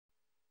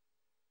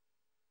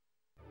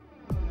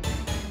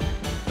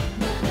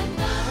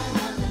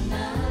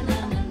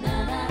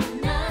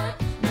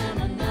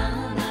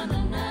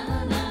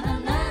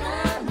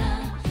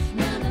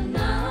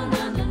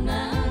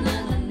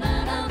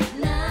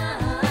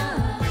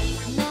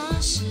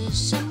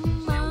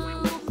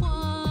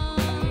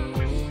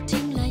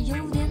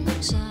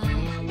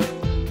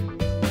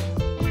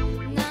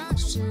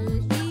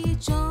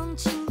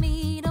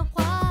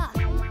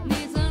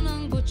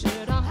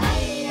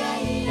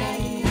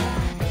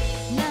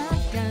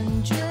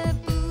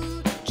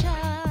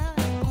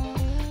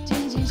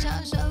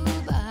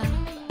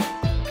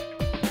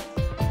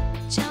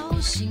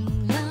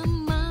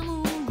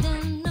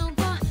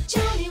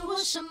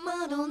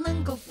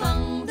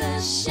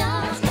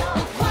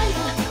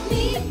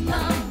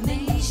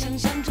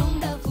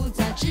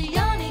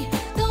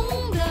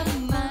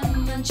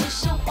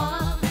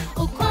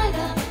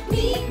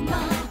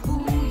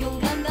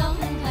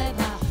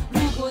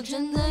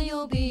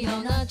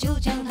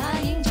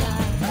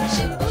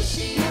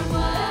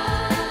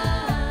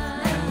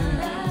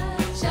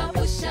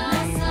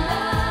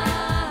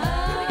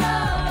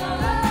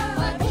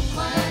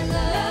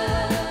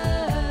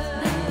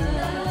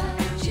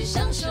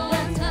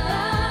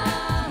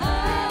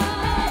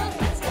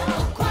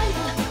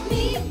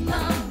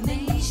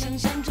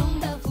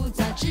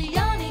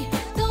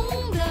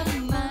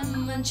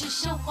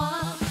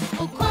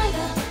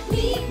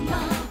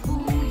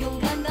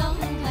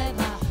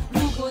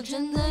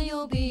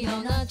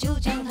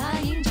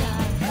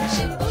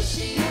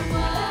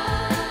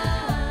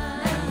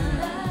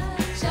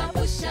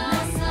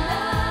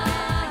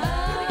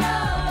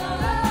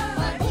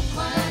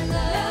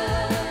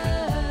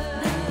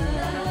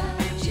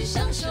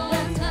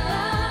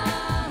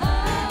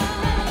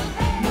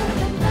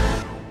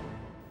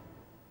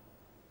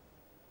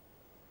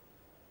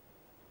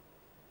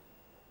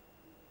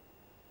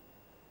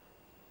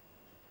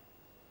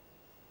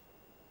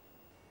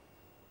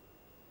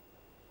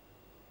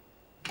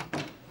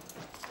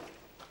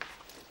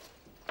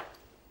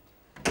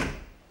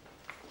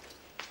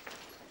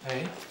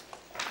哎，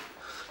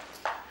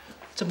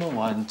这么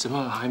晚怎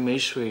么还没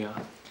睡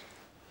啊？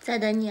在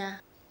等你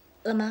啊，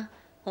饿吗？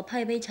我泡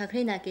一杯巧克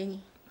力奶给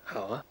你。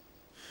好啊。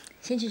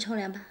先去冲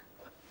凉吧。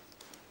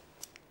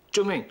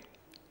救命！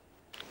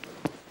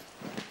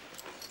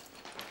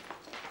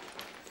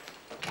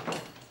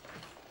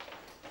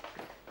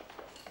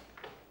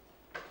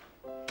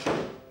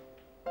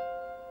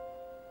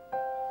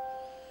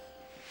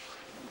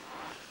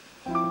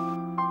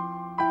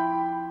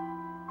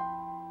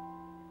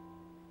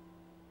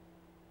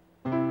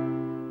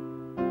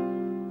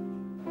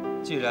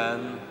既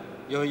然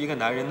有一个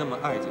男人那么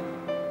爱着你，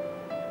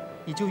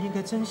你就应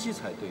该珍惜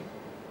才对。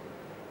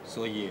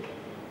所以，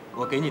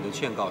我给你的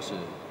劝告是：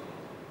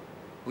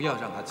不要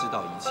让他知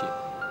道一切。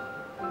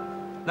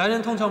男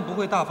人通常不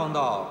会大方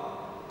到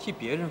替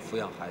别人抚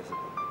养孩子。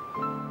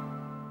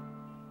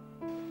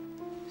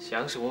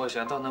想什么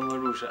想到那么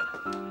入神？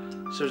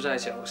是在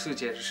想世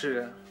界的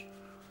事啊。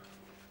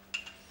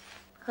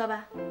喝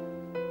吧。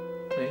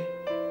哎，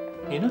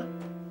你呢？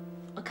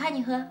我看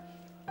你喝。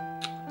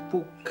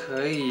不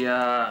可以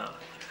呀！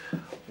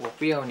我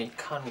不要你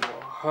看我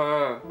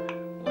喝，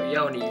我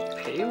要你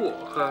陪我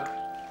喝。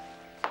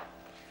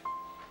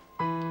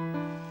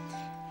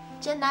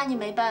真拿你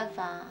没办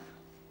法。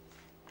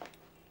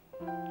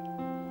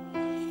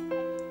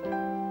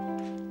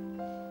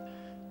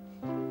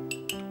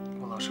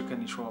我老实跟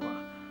你说吧，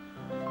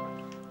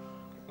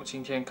我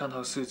今天看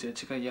到师姐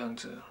这个样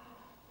子，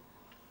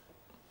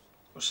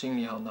我心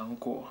里好难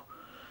过。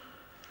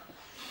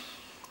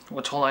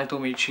我从来都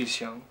没去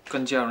想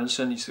跟家人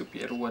生离死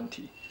别的问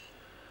题。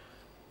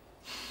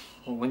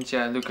我们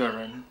家6个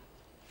人，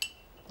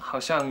好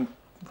像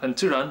很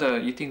自然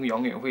的一定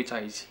永远会在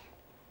一起。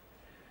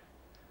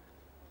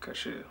可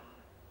是，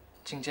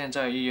今天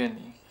在医院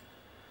里，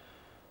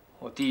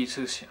我第一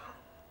次想，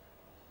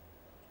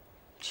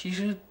其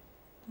实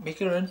每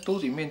个人都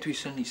得面对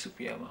生离死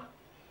别嘛。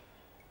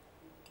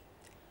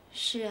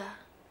是啊，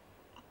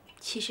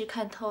其实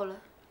看透了，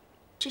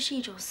这是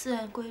一种自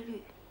然规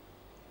律。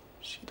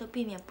谁都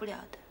避免不了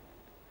的。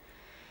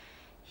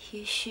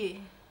也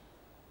许，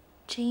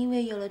正因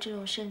为有了这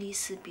种生离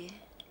死别，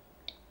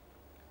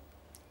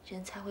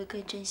人才会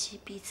更珍惜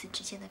彼此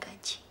之间的感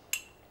情。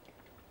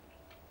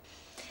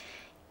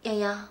洋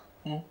洋，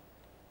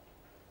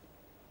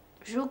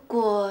如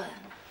果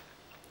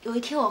有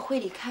一天我会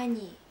离开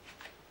你，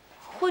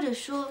或者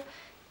说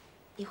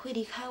你会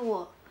离开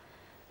我，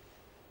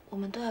我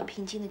们都要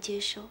平静的接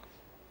受，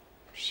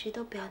谁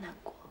都不要难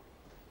过。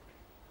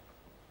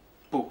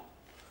不。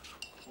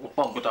我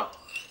办不到。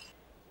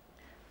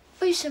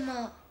为什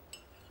么？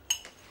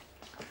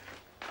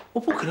我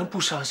不可能不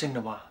伤心的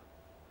嘛。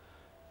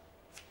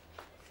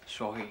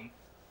所以，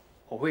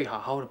我会好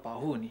好的保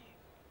护你，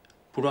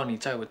不让你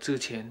在我之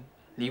前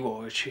离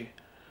我而去。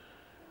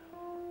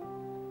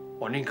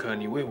我宁可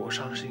你为我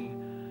伤心，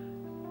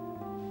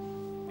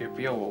也不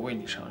要我为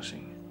你伤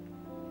心。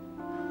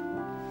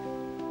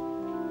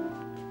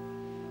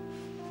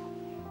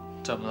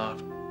怎么了？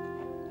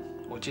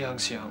我这样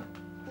想。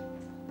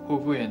会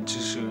不会很自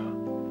私啊？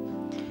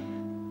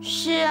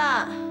是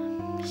啊，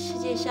世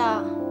界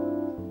上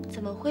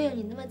怎么会有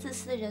你那么自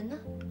私的人呢？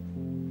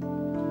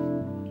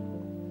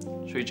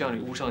谁叫你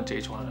误上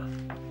贼船啊？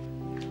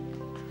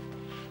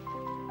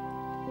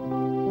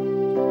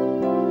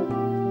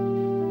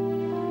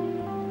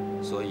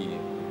所以，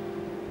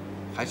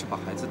还是把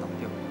孩子打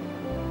掉，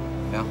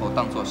然后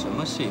当作什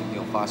么事也没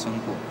有发生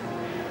过，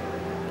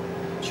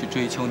去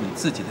追求你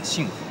自己的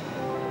幸福。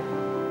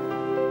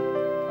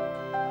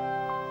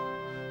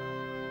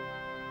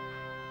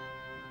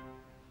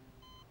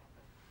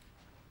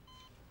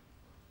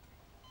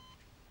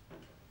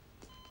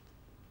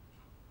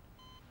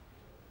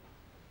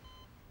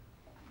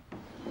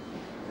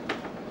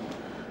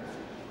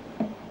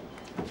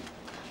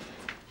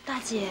大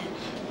姐，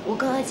我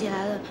跟二姐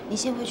来了，你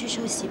先回去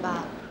休息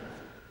吧。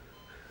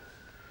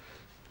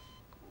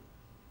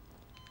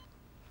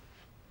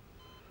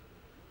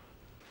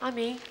阿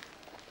明，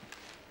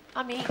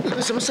阿明，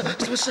什么事？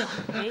什么事？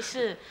没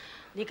事，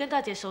你跟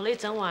大姐守了一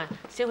整晚，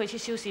先回去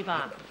休息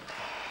吧。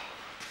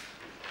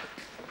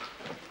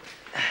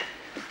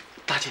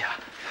大姐啊，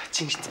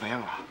晶晶怎么样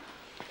了？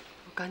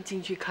我刚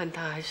进去看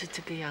她，还是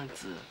这个样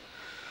子。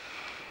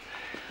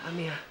阿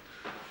明啊，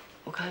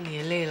我看你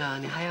也累了，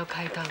你还要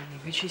开档，你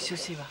回去休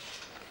息吧。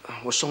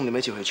我送你们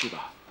一起回去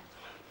吧。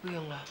不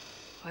用了，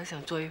我还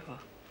想坐一会儿。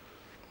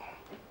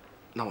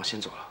那我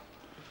先走了。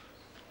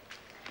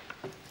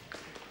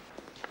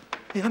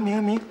哎，阿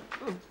明，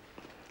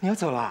你要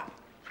走了？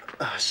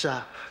是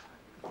啊，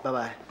拜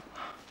拜。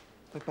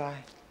拜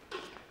拜。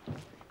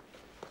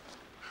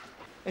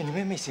哎，你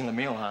妹妹醒了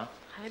没有啊？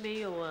还没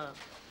有啊。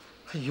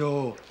哎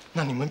呦，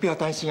那你们不要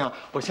担心啊，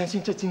我相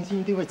信这晶晶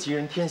一定会吉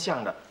人天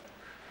相的。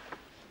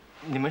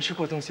你们吃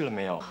过东西了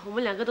没有？我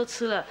们2个都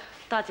吃了，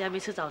大姐还没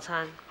吃早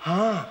餐。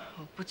啊？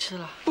我不吃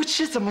了。不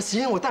吃怎么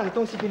行？我带了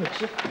东西给你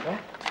吃，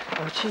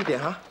来，吃一点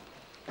哈。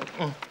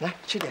来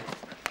吃点。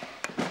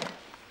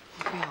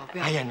不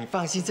要！哎呀，你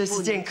放心，这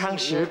是健康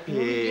食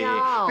品，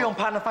不用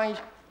怕。那放一。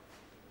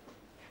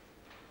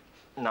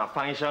那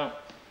方医生，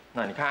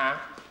那你看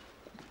啊，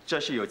这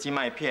是有机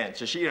麦片，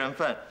只是1人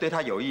份，对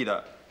他有益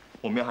的，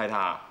我没有害他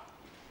啊。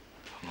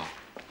很好。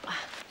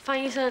方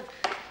医生，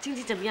经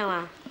济怎么样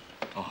啊？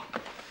哦，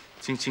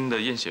晶晶的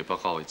验血报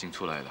告已经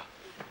出来了，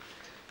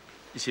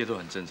一切都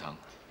很正常。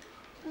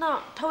那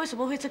他为什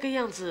么会这个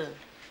样子？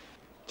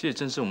这也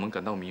正是我们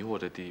感到迷惑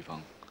的地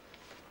方，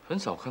很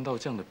少看到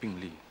这样的病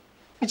例。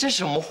你这是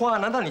什么话？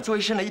难道你做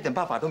医生的一点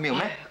办法都没有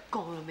吗？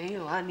够了没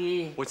有啊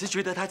你？我就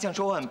觉得他这样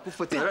说话很不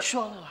负责任。别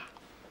说了啦。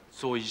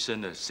做医生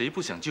的谁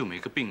不想救每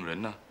个病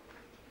人呢？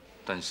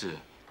但是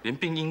连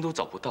病因都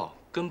找不到，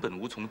根本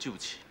无从救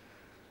起。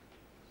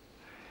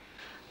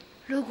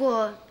如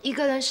果一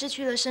个人失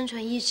去了生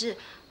存意志，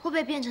会不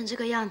会变成这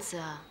个样子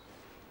啊？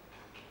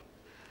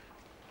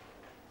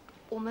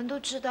我们都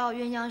知道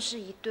鸳鸯是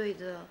一对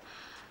的，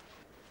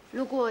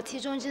如果其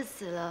中一只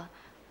死了，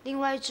另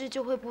外一只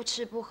就会不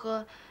吃不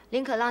喝，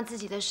宁可让自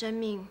己的生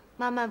命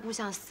慢慢步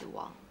向死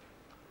亡。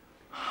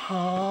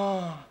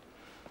啊，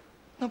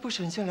那不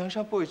是很像梁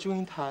山伯与祝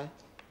英台？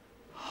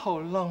好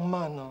浪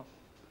漫哦！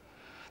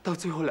到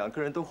最后2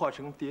个人都化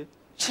成蝶，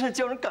真的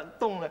叫人感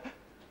动了。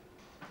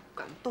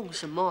感动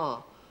什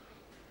么？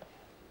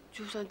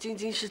就算晶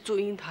晶是祝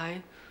英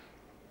台，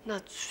那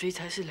谁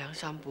才是梁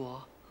山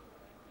伯？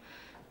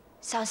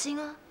小新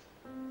啊，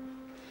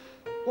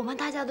我们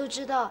大家都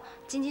知道，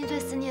晶晶最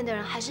思念的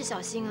人还是小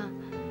新啊。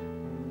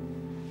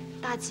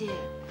大姐，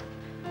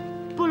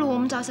不如我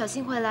们找小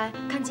新回来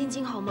看晶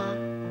晶好吗？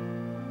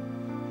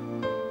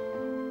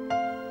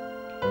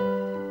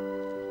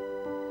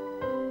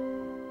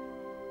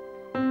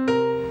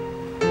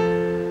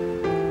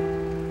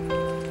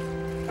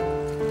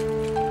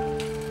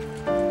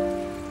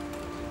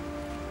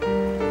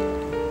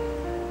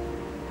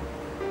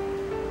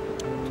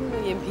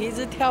眼皮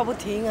子跳不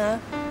停啊！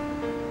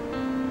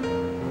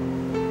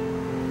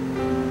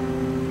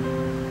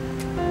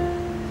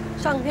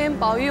上天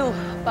保佑，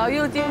保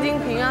佑晶晶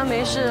平安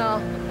没事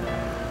哦。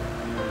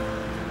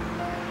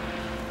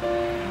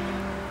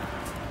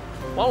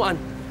婉婉，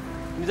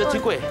你的腿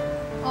鬼，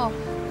哦，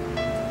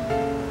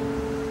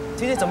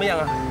今天怎么样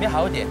啊？没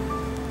好一点？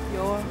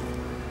有啊，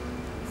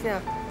这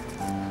样。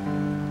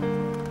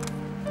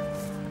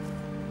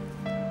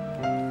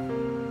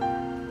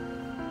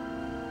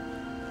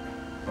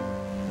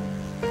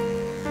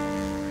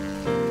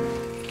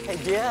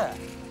爹，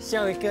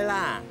笑一个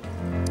啦！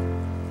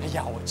哎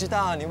呀，我知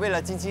道你为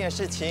了晶晶的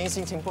事情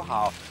心情不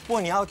好，不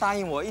过你要答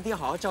应我，一定要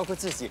好好照顾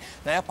自己，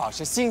那要保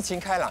持心情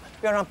开朗，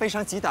不要让悲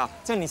伤击倒，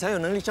这样你才有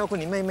能力照顾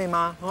你妹妹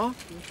吗？啊？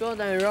你说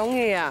的很容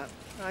易啊，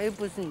她又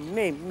不是你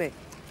妹妹。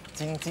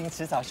晶晶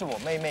迟早是我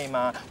妹妹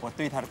吗？我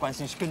对她的关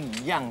心是跟你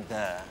一样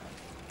的。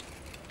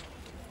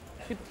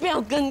你不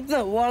要跟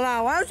着我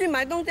啦，我要去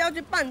买东西，要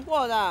去办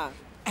货的。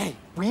哎，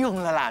不用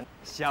了啦，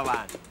小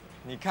婉，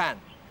你看。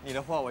你的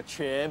货我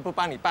全部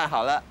帮你办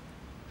好了。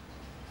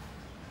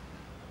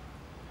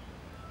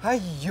哎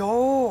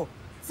呦，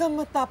这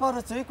么大包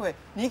的水鬼，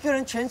你一个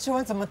人全吃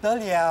完怎么得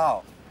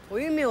了？我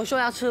又没有说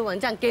要吃完，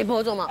这样给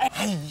婆做嘛？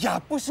哎呀，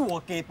不是我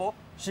给伯，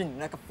是你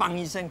那个方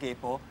医生给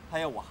伯，他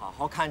要我好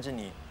好看着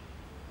你。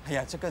哎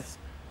呀，这个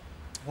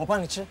我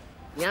帮你吃，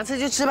你要吃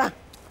就吃吧。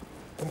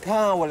你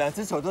看我2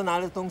只手都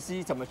拿着东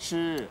西，怎么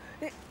吃？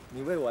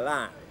你喂我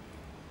啦。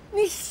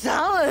你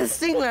少恶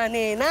心了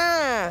你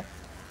呢！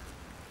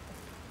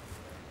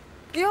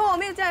以后我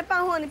没有这样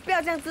办货，你不要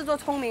这样自作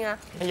聪明啊！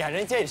哎呀，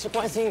人家也是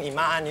关心你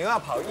嘛，你又要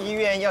跑医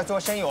院，要做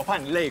生意，我怕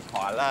你累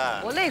垮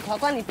了。我累垮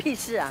关你屁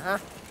事啊！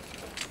哈，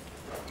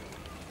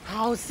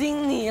好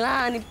心你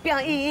啦，你不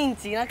要硬硬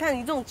挤了，看你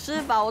这种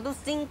吃法我都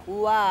辛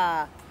苦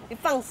啊！你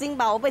放心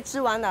吧，我会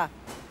吃完的。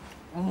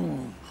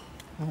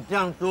你这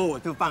样说我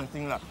就放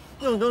心了。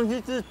这种东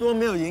西是多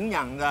没有营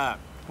养的，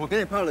我给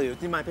你泡了有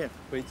机麦片，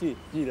回去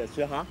记得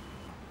吃哈。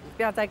你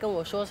不要再跟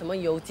我说什么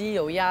有鸡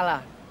有鸭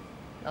了，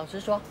老实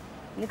说。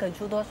你肯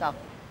出多少？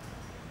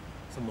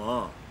什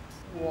么？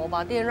我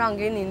把店让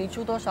给你，你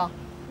出多少？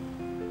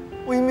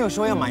我又没有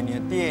说要买你的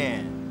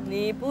店。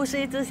你不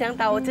是一直想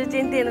打我这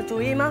间店的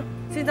主意吗？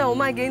现在我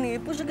卖给你，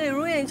不是可以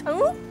如愿以偿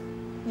喽？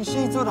你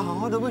生意做得好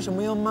好的，为什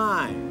么要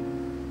卖？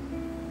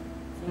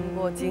经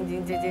过晶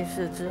晶这件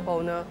事之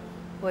后呢，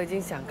我已经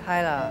想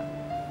开了。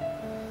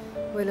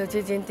为了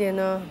这间店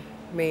呢，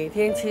每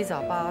天7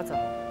早8早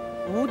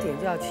，5点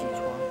就要起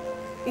床。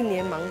1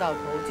年忙到头，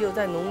只有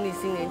在农历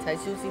新年才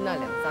休息那2、3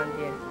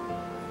天。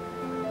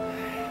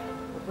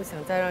我不想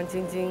再让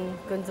晶晶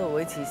跟着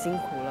我一起辛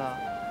苦了，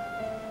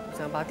我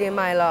想把店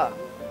卖了，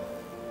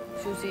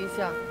休息一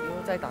下，以后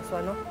再打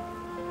算哦。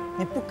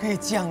你不可以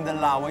这样的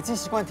啦，我已经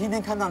习惯天天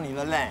看到你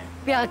了嘞。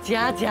不要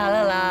假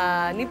了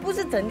啦，你不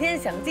是整天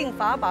想尽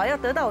法宝要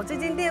得到我这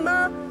间店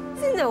吗？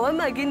现在我要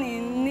卖给你，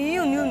你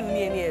又扭扭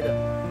捏捏的，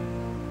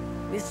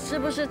你是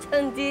不是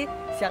趁机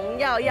想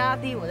要压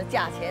低我的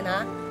价钱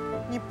啊？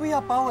你不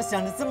要把我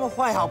想的这么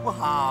坏好不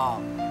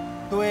好？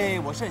对，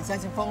我是很相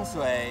信风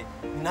水，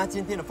你那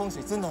间店的风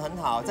水真的很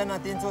好，在那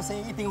店做生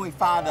意一定会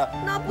发的。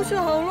那不是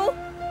好喽？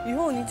以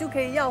后你就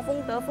可以要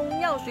风得风，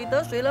要水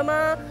得水了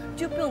吗？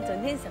就不用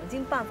整天想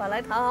尽办法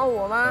来讨好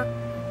我吗？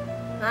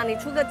啊，你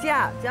出个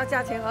价，只要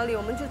价钱合理，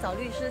我们就找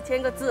律师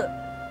签个字。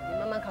你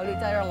慢慢考虑，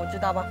再让我知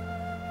道吧。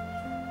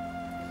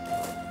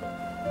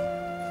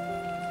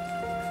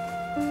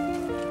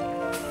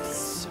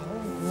小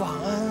婉。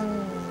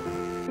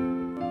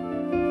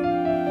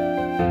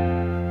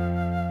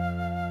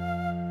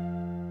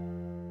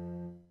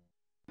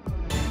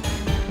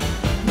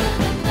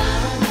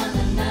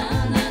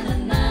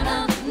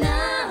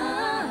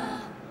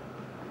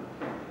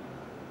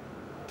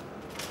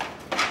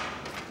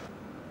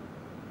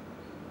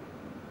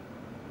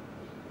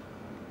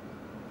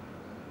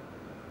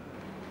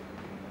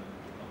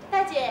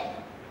 大姐，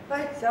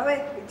喂，小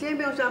慧，你今天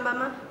不用上班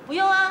吗？不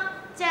用啊，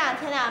这2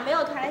天啊没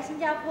有团来新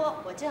加坡，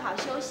我正好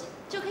休息，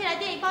就可以来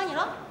店里帮你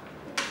喽。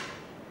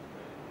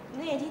你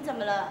的眼睛怎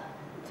么了？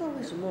不知道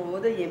为什么我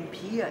的眼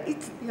皮啊一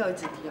直掉一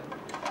直掉。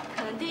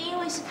肯定因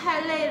为是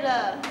太累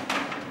了。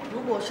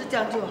如果是这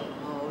样就好，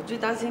我最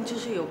担心就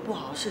是有不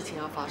好的事情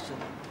要发生。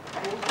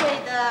不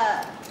会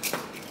的。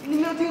你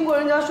没有听过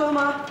人家说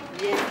吗？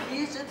眼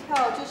皮一直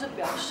跳就是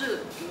表示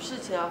有事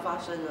情要发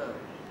生了。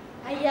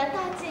 哎呀，大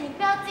姐，你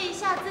不要自己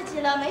吓自己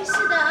了，没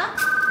事的啊。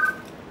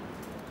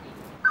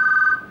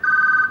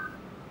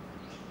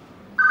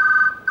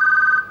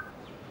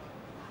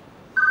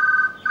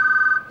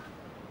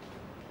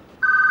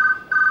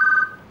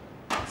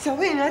小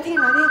慧，你来听，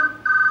来听。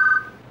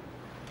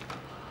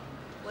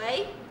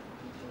喂？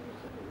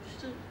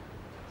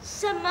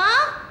什么？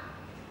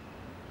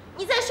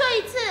你再说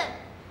一次。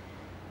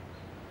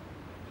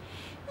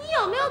你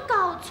有没有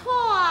搞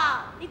错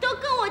啊？你都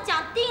跟我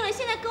讲定了，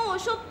现在跟我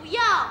说不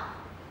要。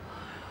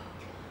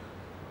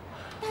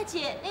大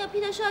姐，那个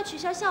Peter 说要取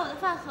消下午的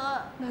饭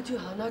盒。那就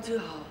好，那就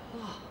好。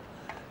哇，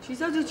取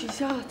消就取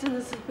消，真的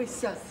是会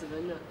吓死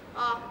人了。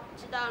哦，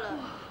知道了。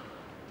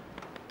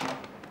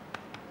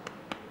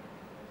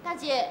大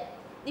姐，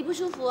你不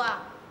舒服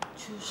啊？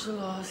就是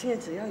了，现在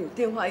只要有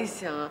电话一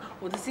响啊，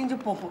我的心就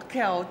砰砰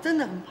跳，我真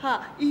的很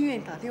怕医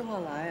院打电话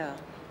来啊。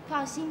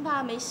放心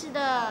吧，没事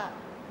的。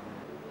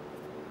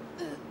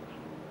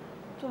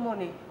周末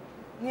你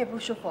也不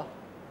舒服啊？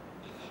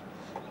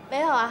没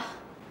有啊，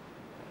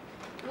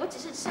我只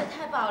是吃的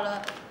太饱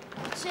了，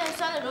吃点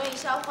酸的容易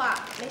消化，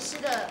没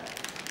事的。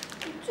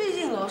你最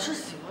近老是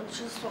喜欢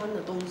吃酸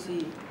的东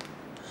西，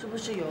是不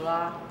是有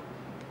啦？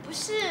不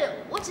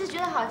是，我只是觉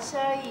得好吃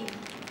而已。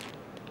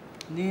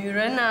女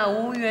人啊，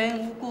无缘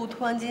无故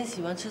突然间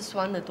喜欢吃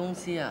酸的东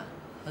西啊，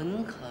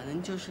很可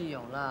能就是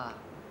有啦。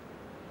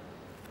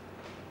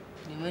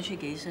你有没有去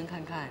给医生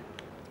看看？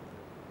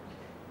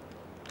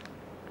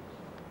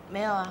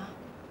没有啊。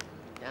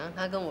然后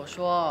他跟我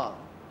说，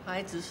他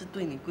一直是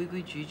对你规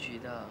规矩矩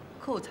的，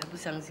可我才不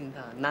相信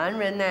他。男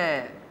人呢，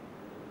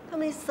他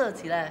们一色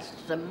起来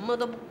什么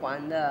都不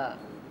管的。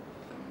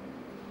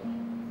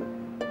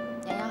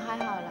洋洋还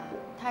好啦，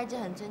他一直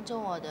很尊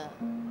重我的。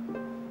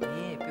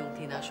你也不用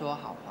听他说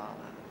好话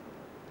了。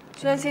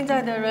虽然现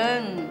在的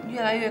人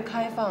越来越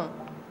开放，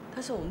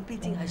但是我们毕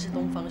竟还是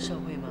东方社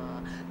会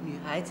嘛，女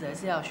孩子还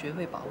是要学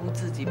会保护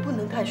自己，不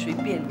能太随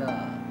便的。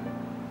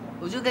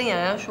我就跟洋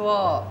洋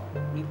说，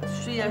你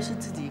虽然是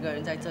自己一个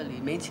人在这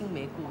里，没亲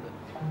没故的，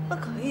那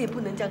可也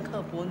不能这样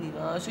刻薄你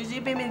嘛，随随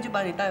便便就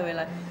把你带回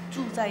来，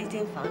住在一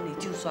间房里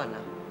就算了。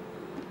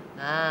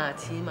那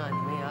起码你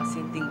们也要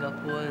先订个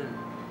婚，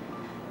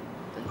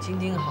等晶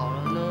晶好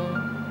了呢，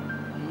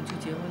你们就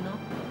结婚喽。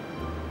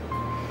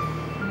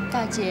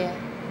大姐，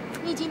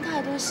你已经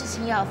太多事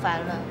情要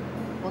烦了，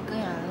我跟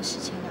洋洋的事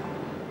情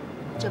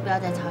了，就不要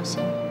再操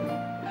心。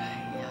哎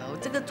呀，我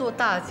这个做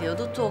大姐我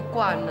都做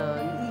惯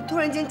了，你突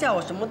然间叫我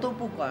什么都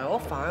不管，我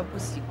反而不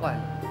习惯。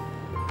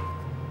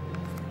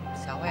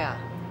小慧啊，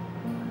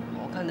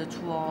我看得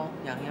出哦，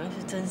洋洋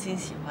是真心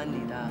喜欢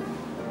你的。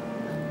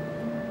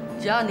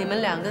只要你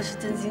们两个是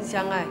真心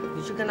相爱，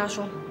你就跟他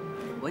说，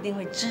我一定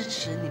会支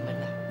持你们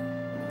的。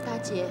大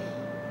姐，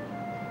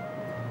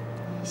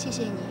谢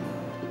谢你。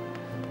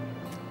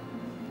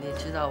你也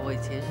知道我以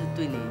前是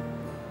对你，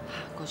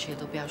过去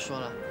都不要说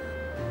了。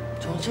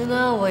总之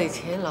呢，我以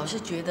前老是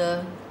觉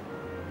得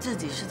自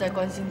己是在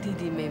关心弟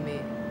弟妹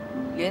妹，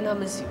连他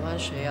们喜欢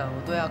谁啊，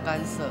我都要干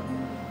涉。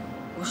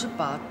我是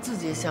把自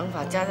己的想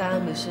法加在他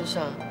们身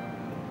上，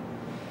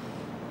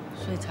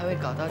所以才会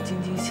搞到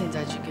晶晶现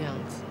在这个样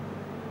子。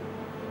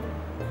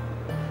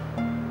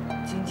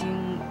晶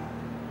晶，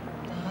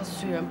她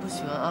虽然不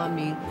喜欢阿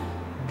明，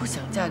不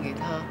想嫁给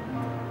他，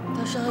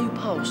但是她又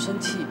怕我生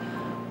气，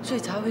所以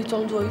才会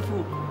装作一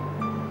副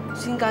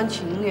心甘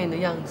情愿的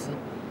样子，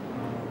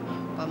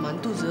把满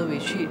肚子的委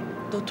屈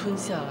都吞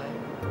下来。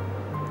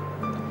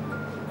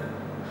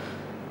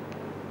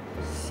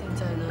现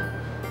在呢，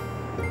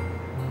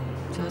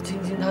只要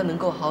晶晶她能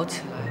够好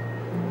起来，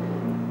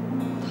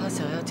她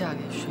想要嫁给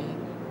谁，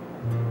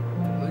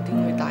我一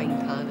定会答应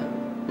她的。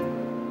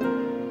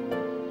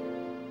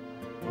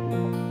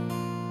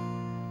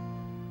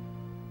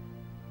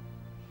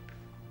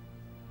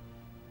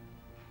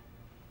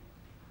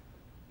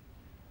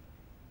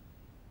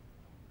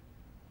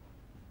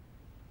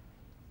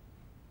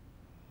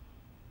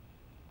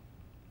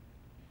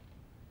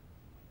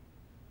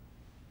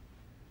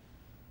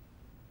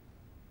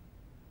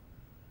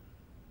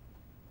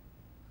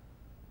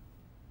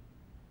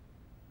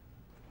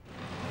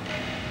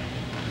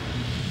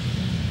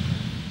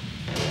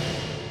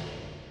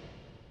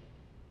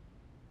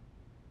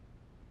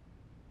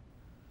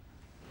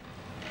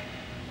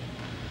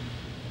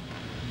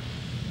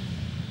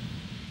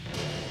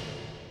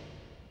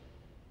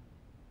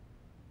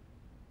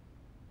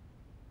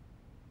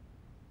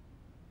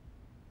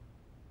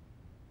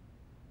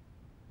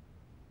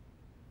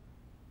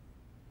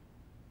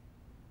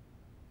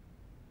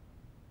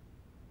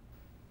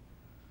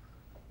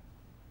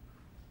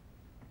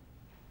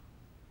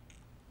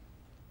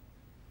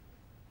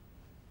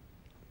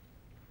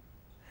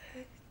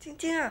晶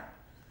晶啊！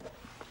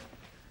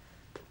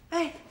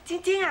哎，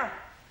晶晶啊！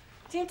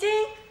晶晶，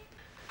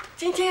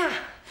晶晶啊！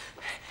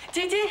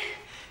晶晶，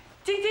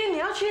晶晶，你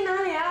要去哪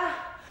里啊？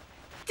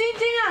晶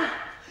晶啊！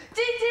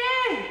晶晶，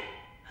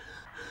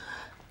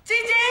晶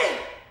晶，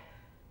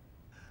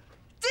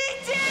晶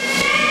晶！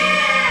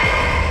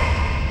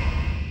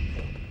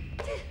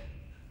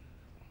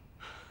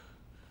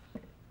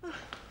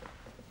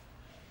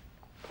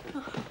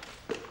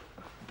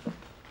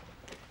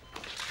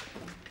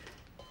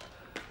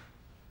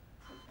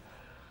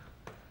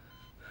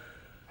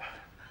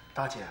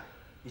大姐，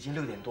已经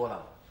6点多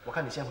了，我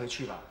看你先回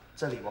去吧，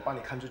这里我帮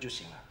你看住就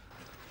行了。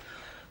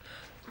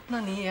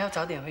那你也要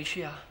早点回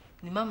去啊！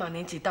你妈妈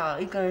年纪大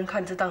了，一个人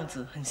看这档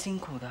子很辛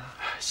苦的。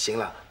行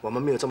了，我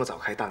们没有这么早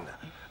开档的，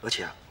而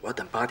且我要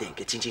等8点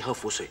给晶晶喝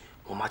符水。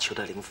我妈求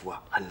的灵符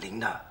很灵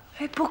的。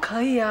哎，不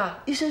可以啊！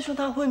医生说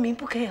她昏迷，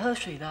不可以喝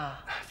水的。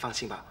放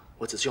心吧，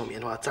我只是用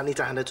棉花沾一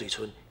沾她的嘴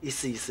唇，意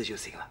思意思就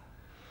行了。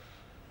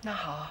那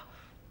好啊，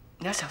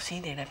你要小心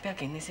一点的，不要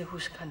给那些护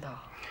士看到。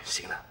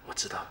行了，我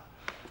知道。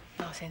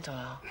那我先走了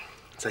啊。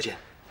再见。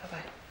拜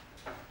拜。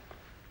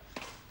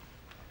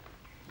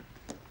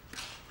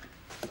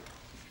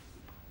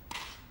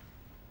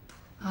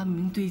阿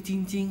明对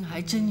晶晶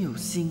还真有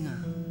心啊！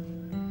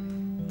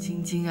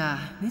晶晶啊，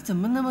你怎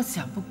么那么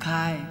想不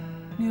开？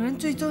女人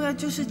最重要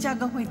就是嫁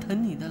个会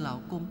疼你的老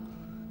公。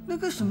那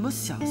个什么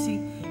小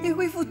新，一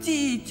恢复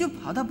记忆就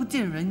跑到不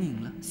见人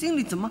影了，心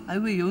里怎么还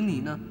会有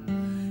你呢？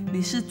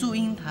你是祝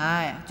英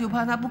台，就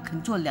怕他不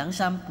肯做梁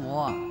山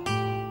伯啊！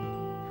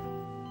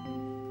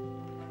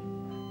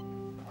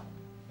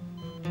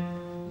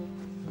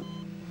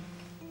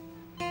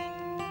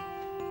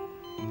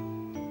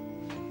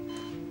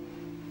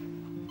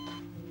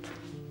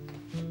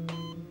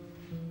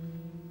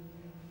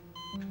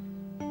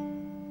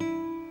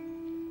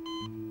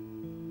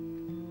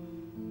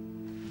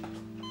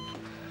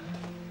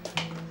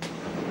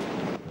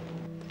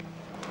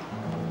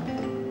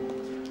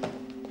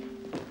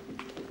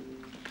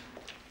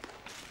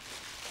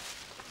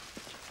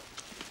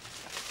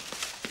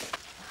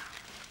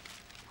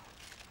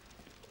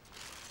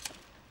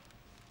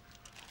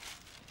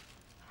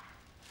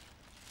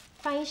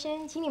方医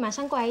生，请你马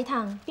上过来一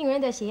趟，病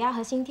人的血压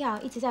和心跳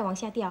一直在往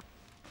下掉。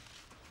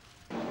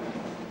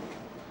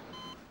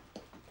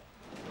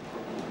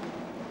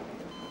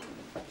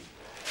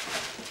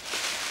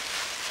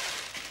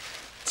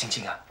晶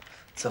晶啊，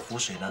这符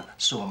水呢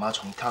是我妈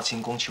从踏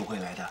青宫求回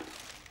来的。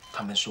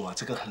他们说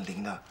这个很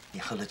灵的，你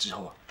喝了之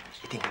后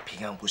一定会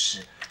平安无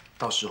事。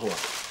到时候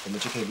我们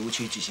就可以如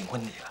期举行婚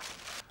礼了。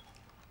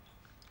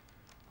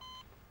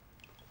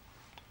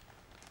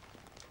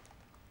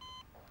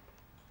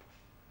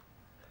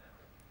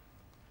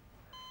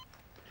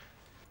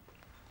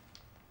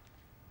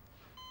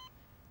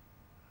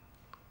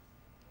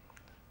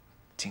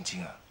晶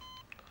晶啊，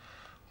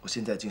我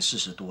现在已经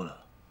40多了，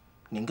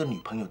连个女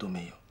朋友都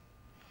没有。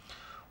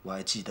我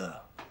还记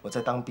得我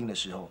在当兵的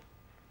时候，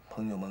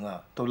朋友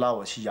们都拉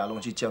我去牙龙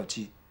去叫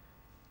鸡，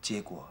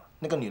结果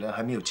那个女人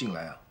还没有进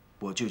来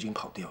我就已经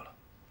跑掉了，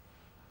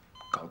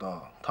搞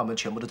到他们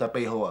全部都在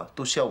背后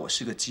都笑我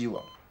是个鸡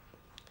王。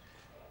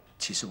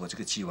其实我这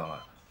个鸡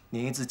王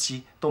连一只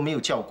鸡都没有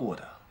叫过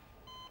的。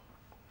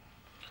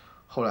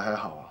后来还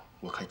好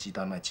我开鸡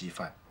蛋卖鸡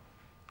饭，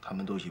他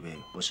们都以为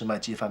我是卖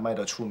鸡饭卖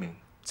得出名，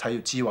才有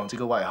鸡王这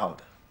个外号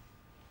的。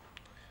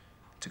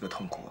这个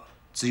痛苦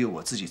只有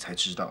我自己才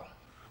知道。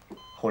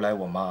后来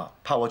我妈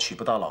怕我娶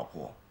不到老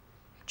婆，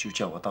就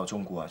叫我到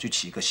中国去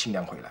娶一个新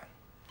娘回来。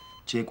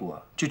结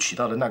果就娶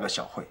到了那个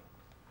小慧。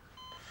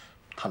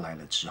她来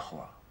了之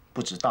后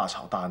不止大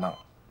吵大闹，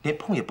连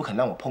碰也不肯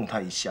让我碰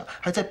她一下，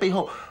还在背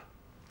后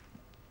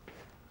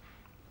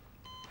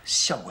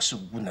笑我是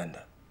无能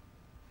的。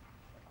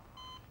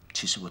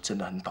其实我真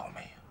的很倒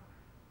霉，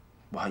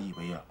我还以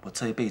为我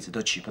这一辈子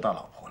都娶不到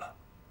老婆了。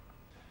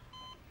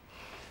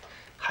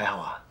还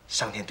好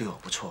上天对我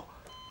不错，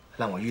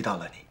让我遇到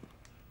了你。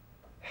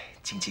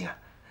晶晶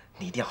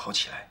你一定要好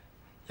起来，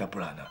要不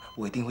然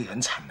我一定会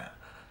很惨的。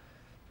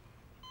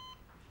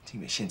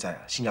因为现在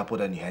新加坡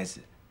的女孩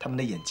子，她们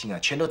的眼睛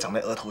全都长在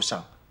额头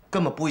上，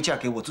根本不会嫁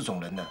给我这种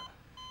人的。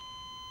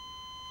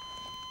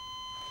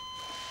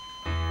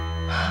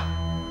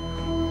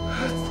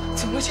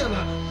怎么会这样呢？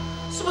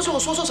是不是我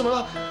说错什么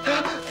了？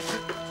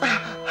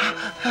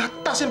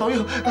大仙保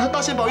佑，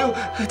大仙保佑，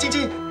晶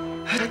晶，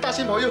大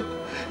仙保佑，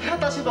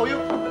大仙保佑！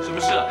什么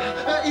事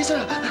医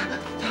生。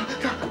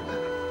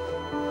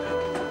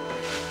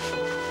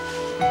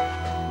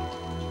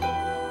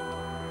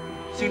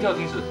心跳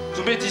停止，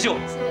准备急救。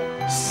是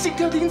的。心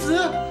跳停止？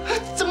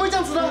怎么会这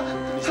样子呢？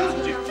你先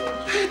出去。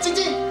晶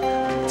晶，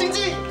晶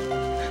晶，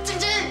晶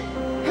晶，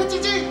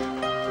晶晶！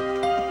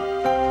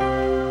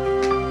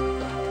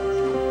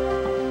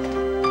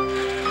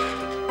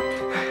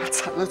哎呀，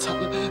惨了惨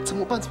了，怎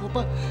么办？怎么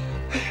办？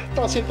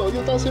大仙保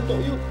佑，大仙保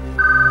佑！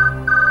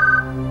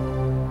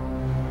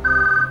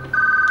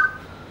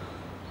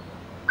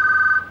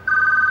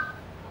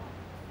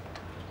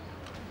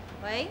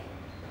喂。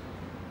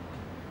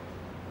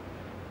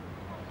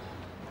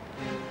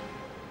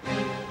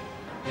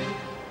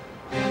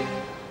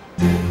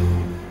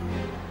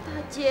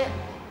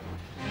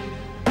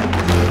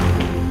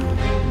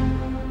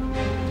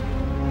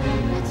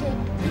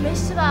没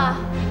事吧？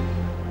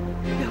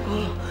表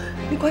哥，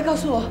你快告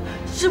诉我，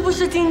是不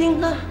是晶晶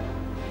呢？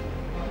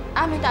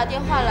阿美打电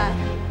话来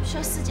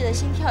说四姐的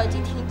心跳已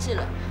经停止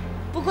了，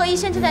不过医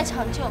生正在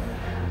抢救。我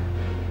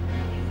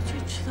就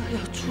知道要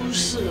出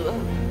事了。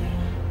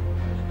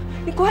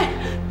你快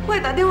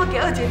打电话给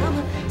二姐他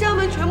们，叫他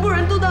们全部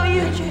人都到医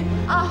院去。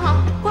啊，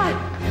好，快！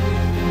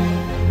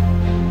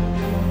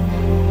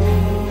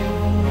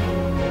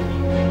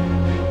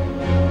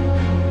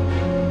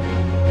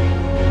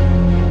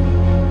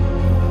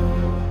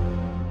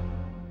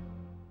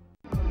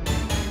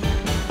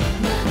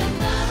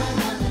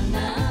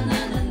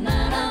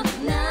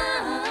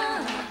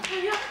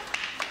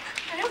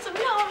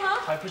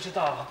还不知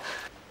道。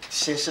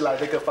先是来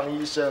了个方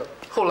医生，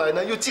后来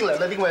呢又进来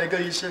了另外一个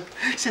医生，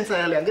现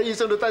在2个医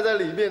生都待在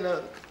里面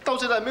了，到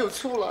现在还没有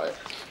出来。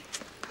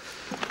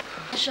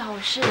是好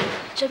事，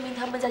证明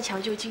他们在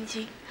抢救晶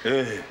晶。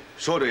哎，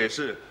说的也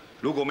是，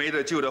如果没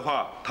得救的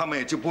话，他们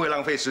也就不会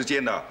浪费时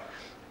间了。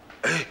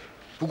哎，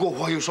不过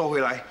话又说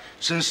回来，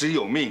生死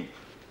有命，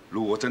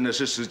如果真的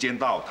是时间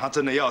到，他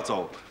真的要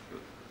走，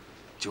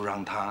就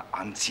让他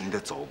安心的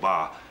走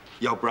吧。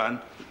要不然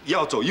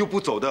要走又不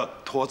走的，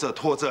拖着，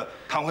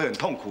他会很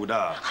痛苦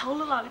的。好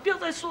了啦，你不要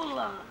再说了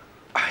啦。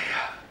哎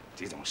呀，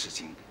这种事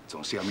情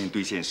总是要面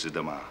对现实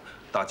的嘛。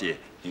大姐，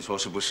你说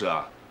是不是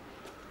啊？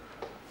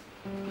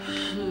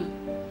是，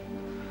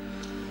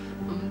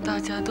我们大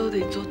家都得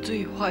做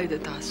最坏的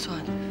打算。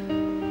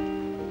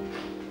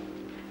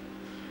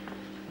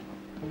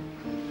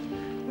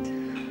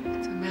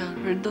怎么样，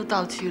人都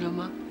到齐了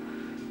吗？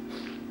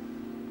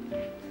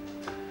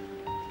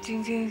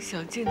晶晶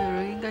想见的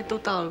人应该都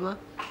到了吗？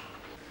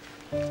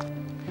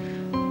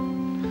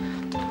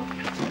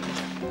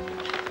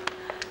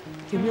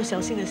有没有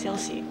详细的消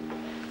息？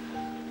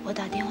我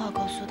打电话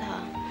告诉他，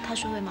他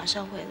说会马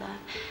上回来。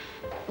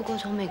不过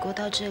从美国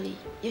到这里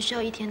也需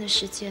要1天的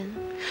时间。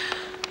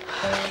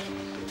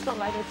那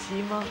来得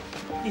及吗？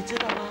你知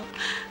道吗？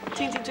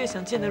晶晶最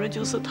想见的人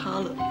就是他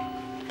了。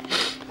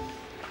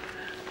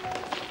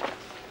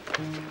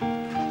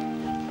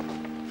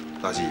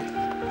大姐，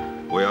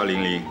我要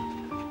玲玲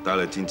带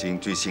了晶晶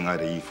最心爱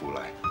的衣服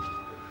来。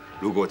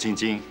如果晶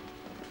晶，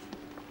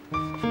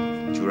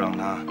就让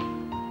她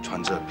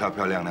穿着漂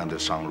漂亮亮的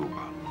上路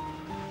吧。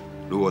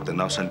如果等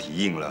到身体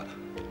硬了，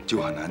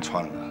就很难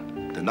穿了。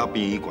等到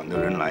殡仪馆的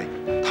人来，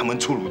他们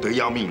粗鲁得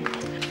要命。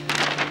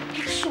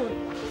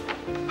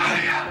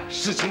哎呀，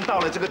事情到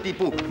了这个地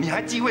步，你还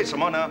忌讳什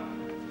么呢？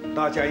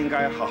大家应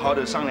该好好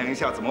的商量一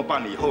下怎么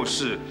办理后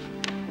事，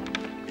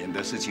免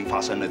得事情发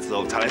生了之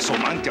后才来手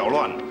忙脚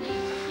乱。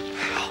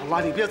好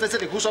啦，你不要在这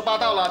里胡说八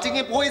道了，今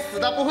天不会死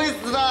的，不会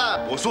死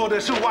的。我说的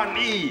是万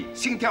一，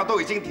心跳都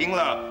已经停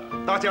了，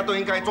大家都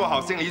应该做好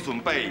心理准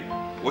备。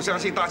我相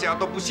信大家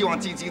都不希望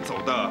晶晶走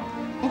的，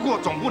不过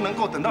总不能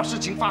够等到事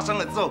情发生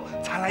了之后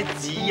才来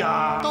急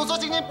呀。都说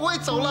今天不会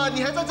走了，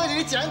你还在这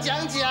里讲。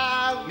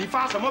你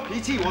发什么脾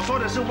气？我说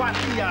的是万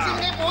一呀。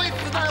今天不会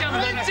死的，讲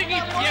冷静一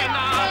点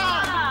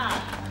啊！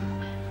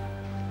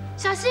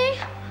小心！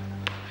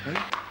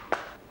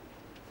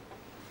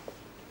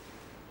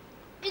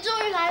你终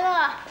于来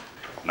了。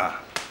那，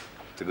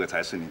这个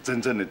才是你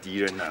真正的敌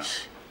人呢。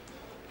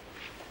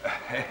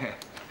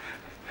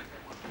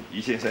于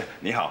先生，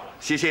你好，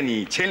谢谢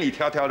你千里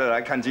迢迢的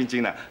来看晶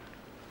晶了。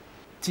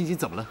晶晶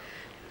怎么了？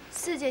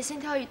四姐心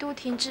跳一度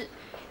停止，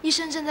医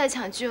生正在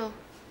抢救。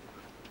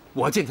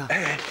我要见她。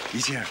哎，于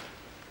先生，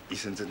医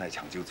生正在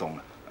抢救中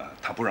了。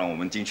他不让我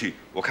们进去，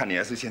我看你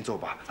还是先坐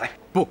吧。来，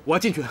不，我要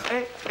进去。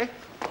哎，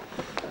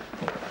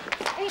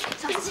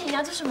小四姐，你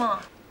要做什么？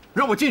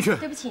让我进去。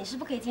对不起，你是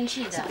不可以进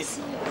去的。小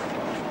四，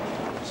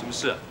什么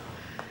事？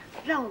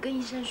让我跟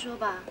医生说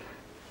吧。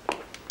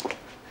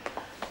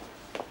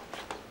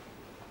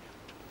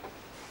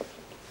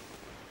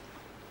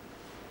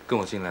跟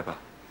我进来吧。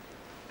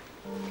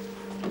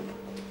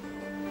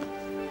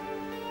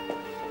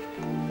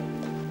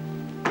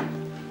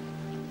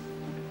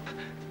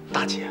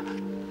大姐，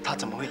她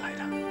怎么会来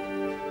的？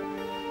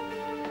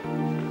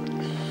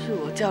是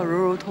我叫柔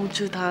柔通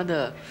知他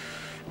的，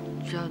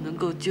只要能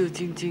够救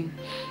晶晶，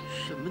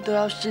什么都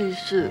要试一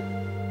试。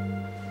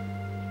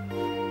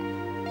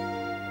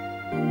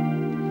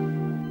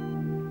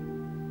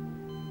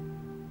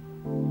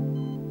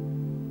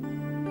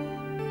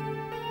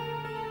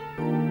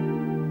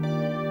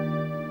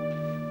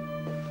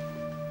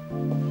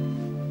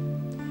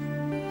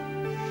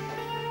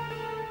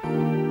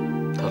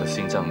他的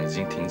心脏已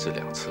经停止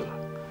2次了，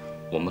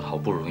我们好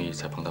不容易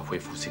才帮他恢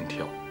复心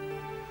跳。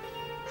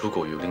如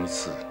果有另一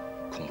次，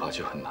恐怕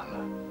就很难了。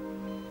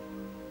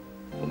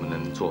我们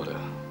能做的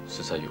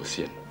实在有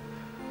限，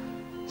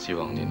希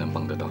望你能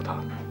帮得到他。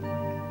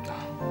那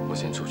我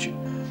先出去，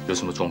有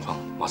什么状况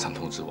马上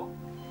通知我。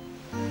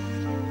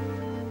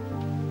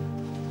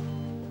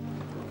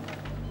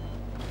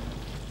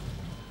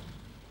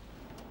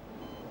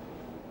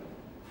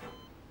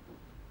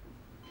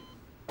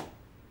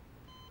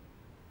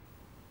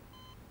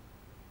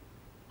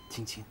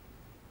晶晶，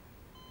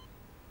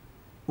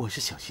我是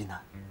小西南，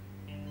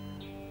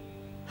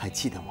还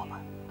记得我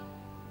吗？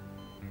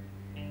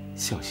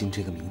小新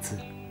这个名字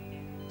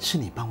是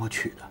你帮我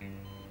取的。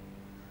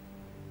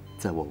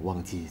在我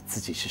忘记自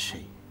己是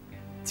谁，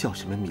叫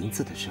什么名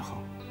字的时候，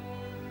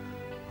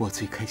我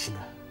最开心的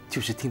就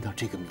是听到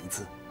这个名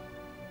字。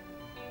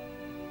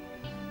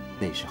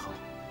那时候，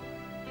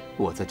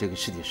我在这个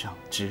世界上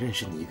只认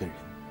识你一个人，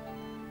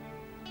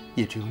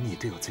也只有你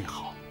对我最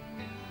好。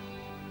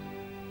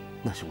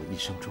那是我一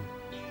生中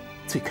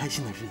最开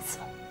心的日子。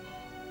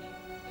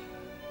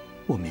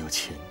我没有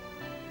钱，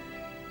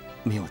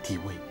没有地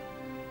位，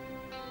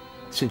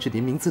甚至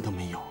连名字都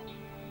没有。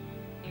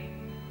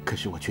可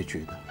是我却觉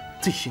得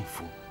最幸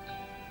福、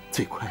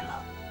最快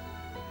乐，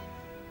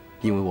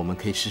因为我们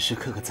可以时时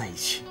刻刻在一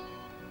起，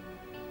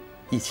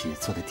一起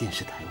坐在电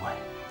视台外，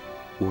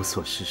无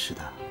所事事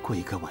的过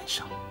一个晚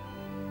上。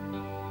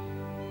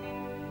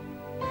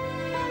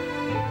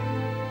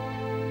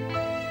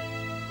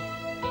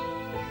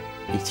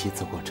一起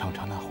走过长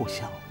长的后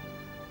巷，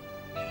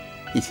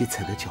一起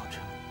踩着脚车，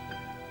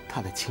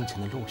踏在清晨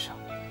的路上。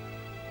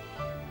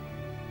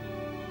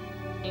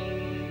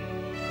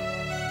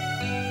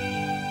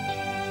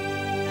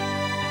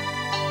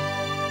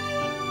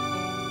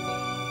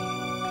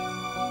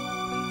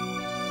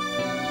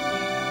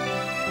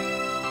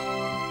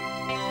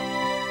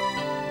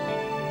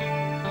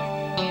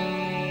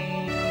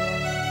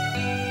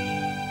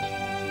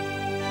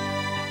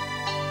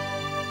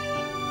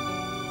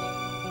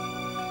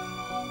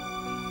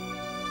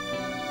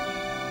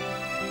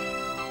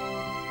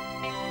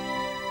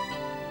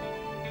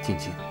静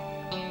静，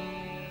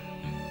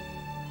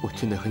我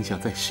真的很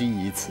想再失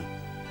忆一次。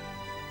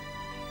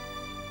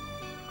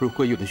如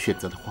果有的选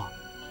择的话，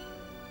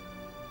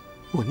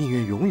我宁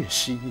愿永远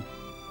失忆，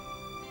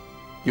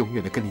永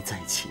远的跟你在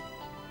一起。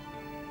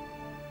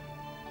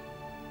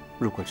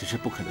如果这是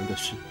不可能的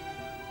事，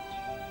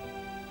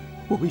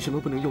我为什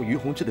么不能用于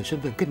洪志的身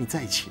份跟你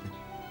在一起呢？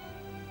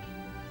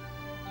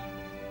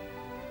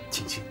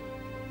静静，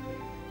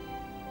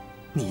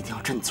你一定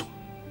要振作。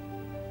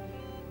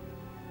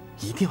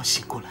一定要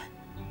醒过来，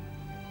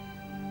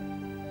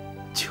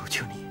求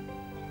求你！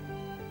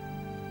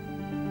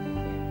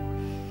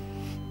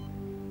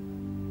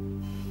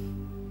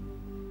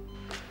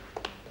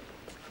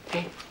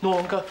哎，诺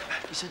文哥，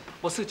医生，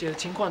我四姐的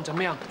情况怎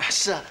么样？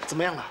是啊，怎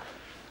么样了？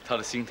她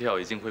的心跳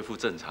已经恢复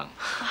正常，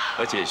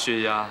而且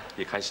血压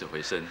也开始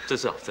回升，这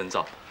是好征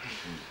兆。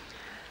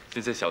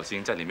现在小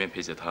新在里面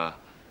陪着她，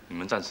你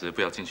们暂时不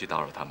要进去打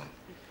扰他们。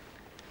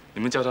你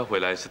们叫她回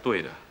来是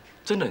对的，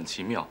真的很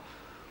奇妙。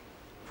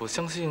我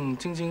相信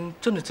晶晶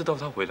真的知道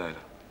她回来了。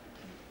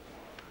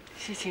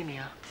谢谢你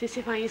啊，谢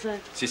谢范医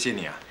生，谢谢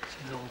你啊，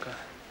谢谢龙哥。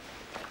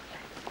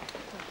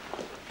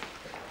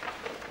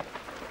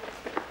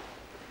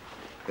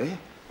哎，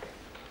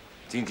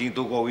晶晶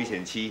度过危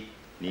险期，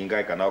你应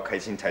该感到开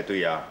心才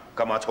对呀，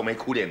干嘛愁眉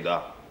苦脸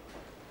的？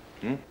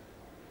嗯？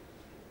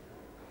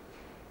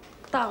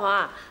大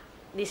华，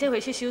你先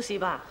回去休息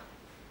吧。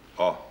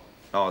好，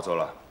那我走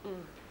了。嗯，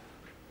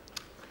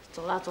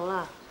走啦走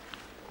啦。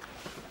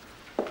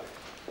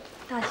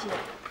大姐，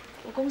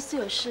我公司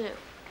有事，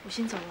我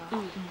先走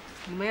了。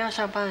你们要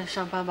上班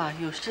上班吧，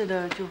有事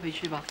的就回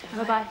去吧。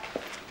拜拜。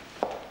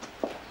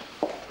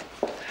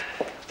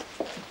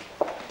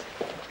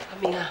阿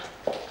明啊，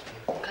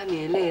我看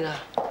你也累了，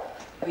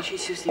回去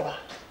休息吧。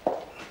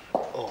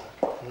哦，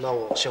那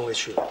我先回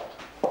去了。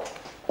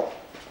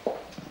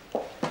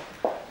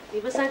你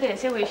们3个也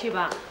先回去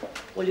吧，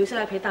我留下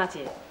来陪大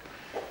姐。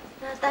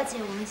那大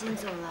姐，我们先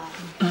走了。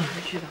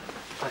回去吧。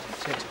大姐，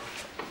先走。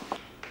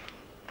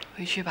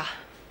回去吧。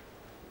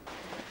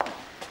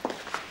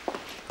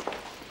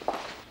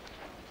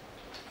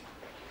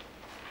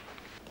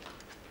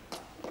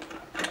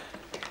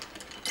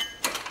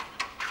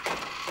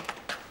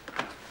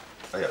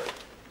哎呀，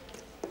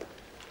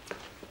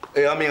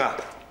哎，阿明啊，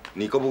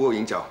你够不够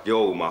银角？给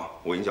我5毛，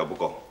我银角不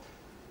够。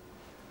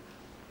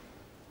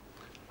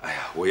哎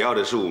呀，我要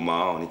的是5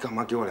毛，你干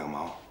嘛给我2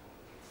毛？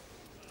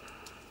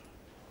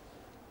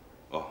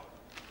哦。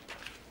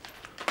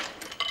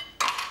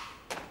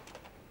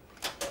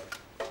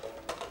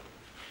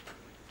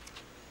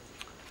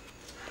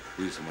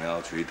为什么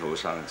要垂头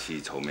丧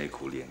气、愁眉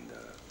苦脸的？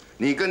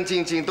你跟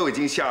晶晶都已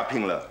经下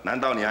聘了，难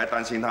道你还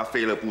担心她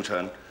飞了不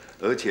成？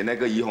而且那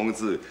个于洪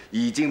志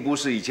已经不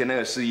是以前那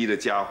个失意的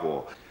家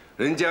伙，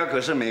人家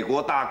可是美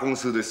国大公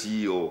司的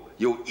CEO，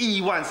 有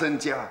亿万身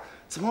家，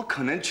怎么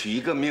可能娶一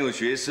个没有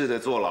学识的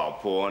做老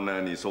婆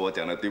呢？你说我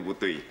讲的对不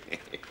对？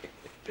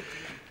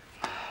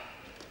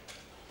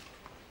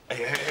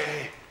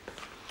哎，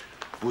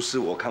不是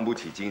我看不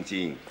起晶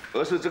晶，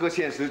而是这个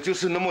现实就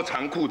是那么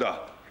残酷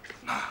的。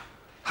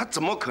他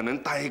怎么可能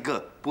带一个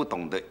不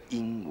懂得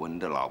英文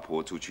的老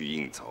婆出去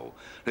应酬？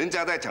人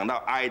家在讲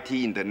到 IT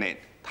Internet，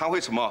 他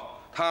会什么？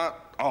他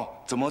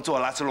怎么做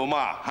拉斯罗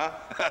马哈？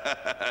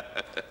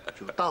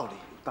有道理，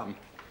有道理。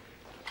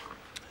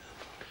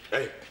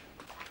哎，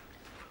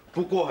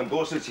不过很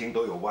多事情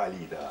都有外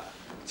力的，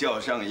就好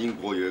像英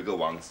国有一个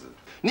王子，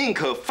宁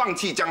可放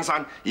弃江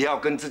山，也要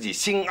跟自己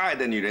心爱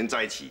的女人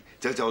在一起，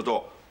这叫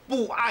做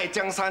不爱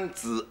江山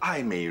只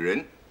爱美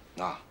人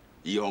啊。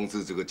怡红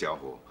志这个家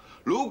伙，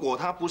如果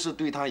他不是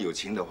对他有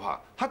情的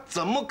话，他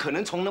怎么可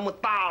能从那么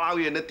大老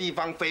远的地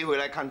方飞回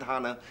来看他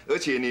呢？而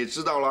且你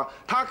知道了，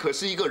他可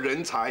是一个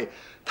人才，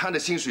他的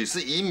薪水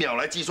是以秒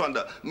来计算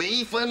的，每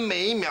一分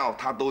每一秒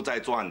他都在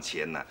赚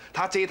钱呢。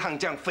他这一趟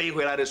这样飞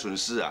回来的损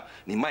失啊，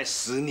你卖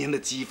10年的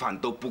鸡饭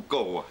都不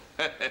够啊！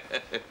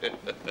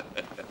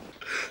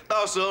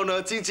到时候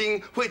呢，晶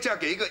晶会嫁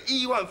给一个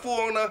亿万富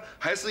翁呢，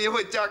还是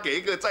会嫁给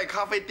一个在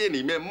咖啡店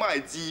里面卖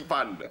鸡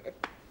饭的？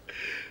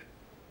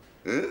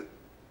嗯？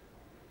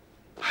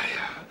哎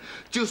呀，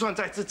就算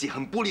在自己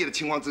很不利的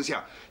情况之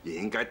下，也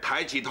应该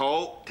抬起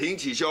头，挺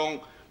起胸，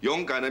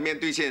勇敢的面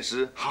对现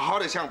实，好好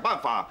的想办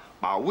法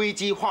把危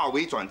机化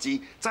为转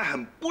机。在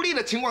很不利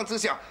的情况之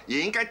下，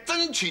也应该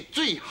争取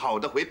最好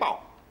的回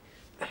报。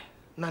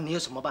那你有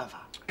什么办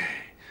法？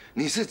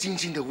你是晶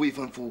晶的未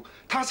婚夫，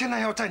他现在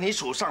要在你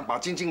手上把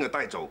晶晶儿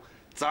带走，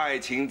再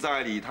情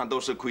再理，他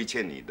都是亏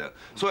欠你的。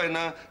所以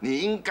呢，你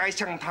应该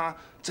向他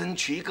争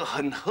取一个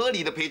很合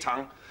理的赔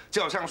偿。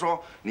就好像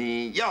说，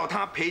你要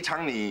他赔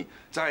偿你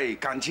在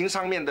感情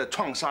上面的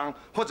创伤，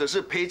或者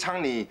是赔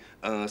偿你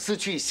失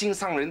去心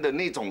上人的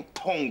那种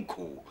痛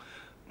苦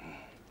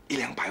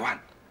，100-200万，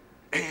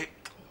哎，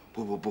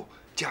不，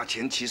价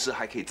钱其实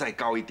还可以再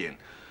高一点，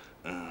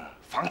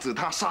防止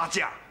他杀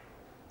价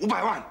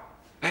，500万，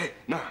哎，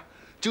那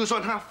就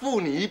算他付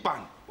你一半，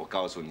我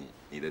告诉你，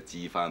你的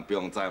鸡饭不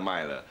用再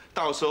卖了，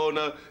到时候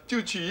呢，就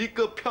娶一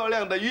个漂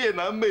亮的越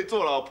南妹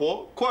做老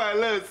婆，快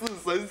乐似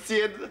神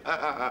仙。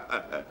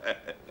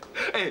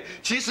哎，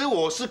其实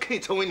我是可以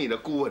成为你的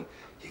顾问，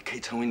也可以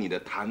成为你的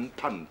谈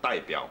判代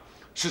表。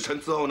事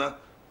成之后呢，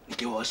你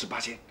给我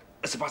28千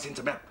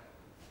怎么样？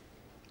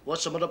我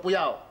什么都不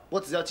要，我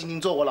只要晶晶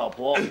做我老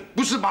婆。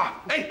不是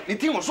吧？哎，你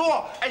听我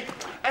说，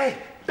哎，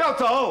不要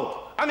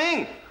走，阿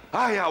明。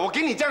哎呀，我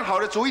给你这样好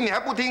的主意，你还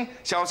不听，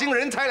小心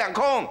人财两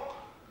空。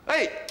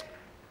哎。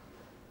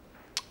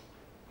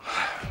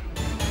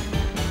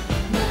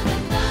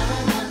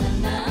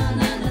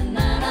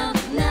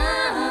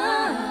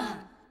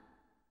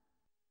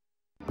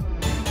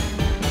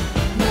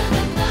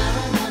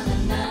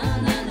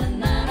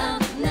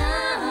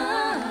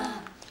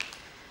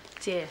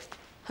姐，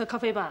喝咖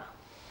啡吧。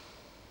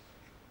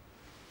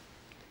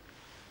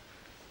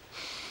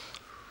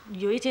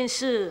有一件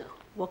事，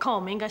我看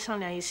我们应该商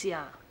量一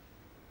下。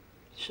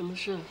什么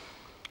事？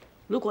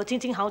如果晶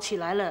晶好起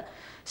来了，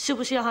是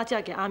不是要她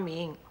嫁给阿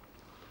明？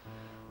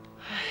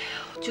哎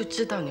呀，我就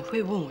知道你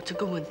会问我这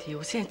个问题，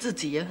我现在自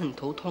己也很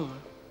头痛啊。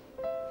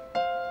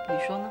你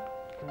说呢？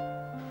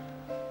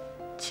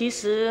其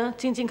实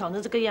晶晶搞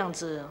成这个样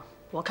子，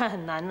我看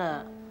很难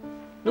了。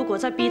如果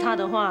再逼她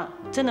的话，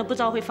真的不知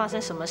道会发生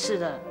什么事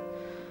的。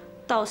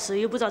到时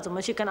又不知道怎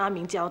么去跟阿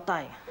明交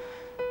代。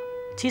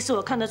其实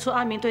我看得出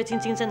阿明对晶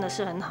晶真的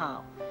是很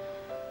好。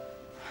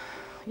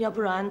要不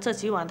然这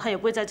几晚他也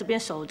不会在这边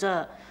守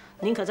着，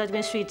宁可在这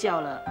边睡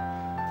觉了。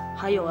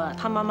还有啊，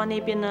他妈妈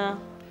那边呢？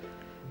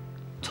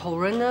丑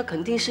人呢，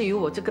肯定是由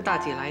我这个大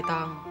姐来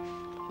当。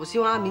我希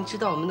望阿明知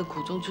道我们的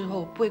苦衷之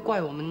后，不会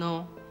怪我们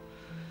哦。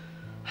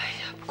哎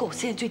呀，不过我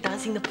现在最担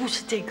心的不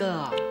是这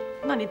个。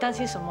那你担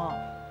心什么？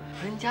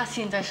人家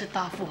现在是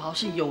大富豪，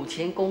是有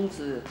钱公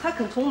子，他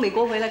肯从美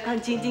国回来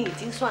看晶晶，已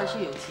经算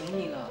是有情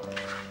义了。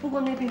不过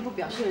那并不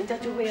表示人家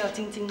就会要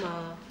晶晶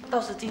吗？到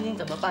时晶晶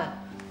怎么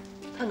办？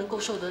他能够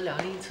受得了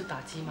另一次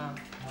打击吗？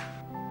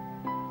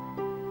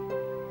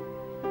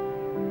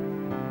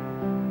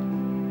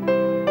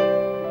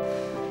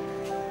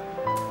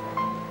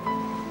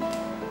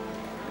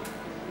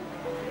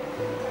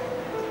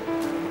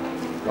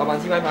老板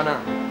鸡排盘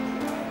啊！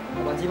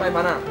老板鸡排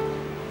盘啊！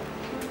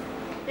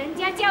人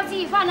家叫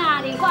鸡饭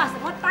啊，你挂什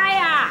么呆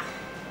啊？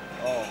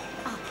哦。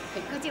啊，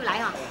快就来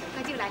啊，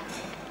快就来。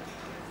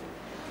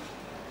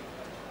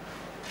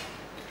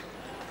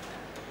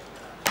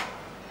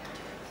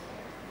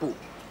不，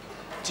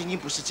晶晶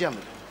不是这样的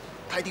人，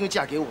她一定会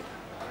嫁给我的。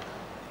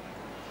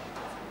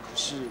可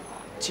是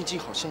晶晶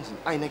好像很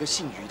爱那个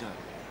姓于的，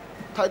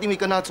她一定会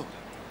跟他走的。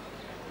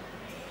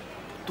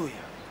不对呀，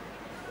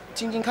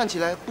晶晶看起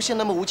来不像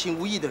那么无情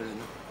无义的人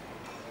啊。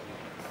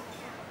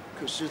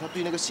可是她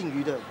对那个姓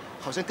于的，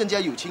好像更加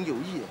有情有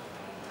义。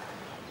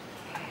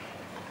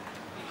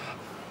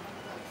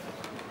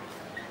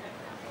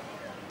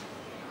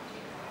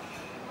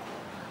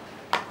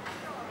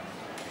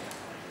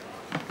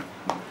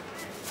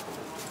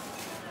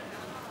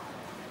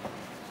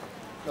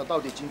那到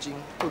底晶晶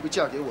会不会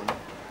嫁给我呢？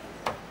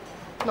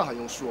那还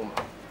用说吗？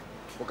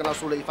我跟她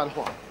说了一番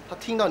话，她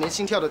听到连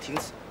心跳都停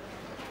止。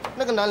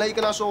那个男人一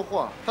跟她说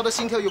话，她的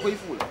心跳又恢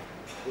复了，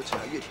而且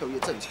还越跳越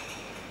正常。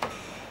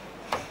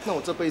那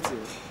我这辈子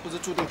不是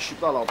注定娶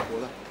不到老婆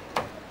了？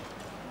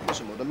为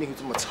什么我的命会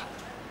这么惨？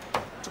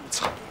这么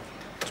惨，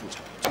这么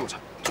惨，这么惨，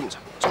这么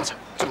惨，这么惨，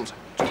这么惨，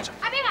这么惨！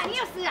阿斌啊，你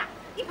要死啊！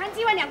一盘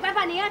鸡饭2块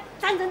半，你要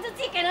当成是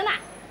寄给人啊？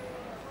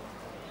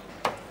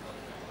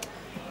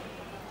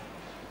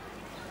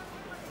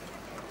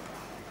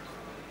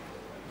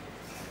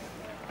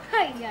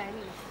哎呀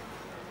你！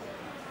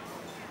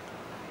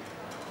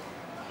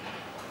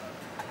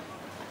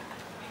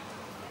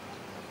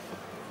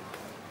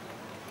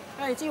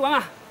哎，纪王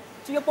啊，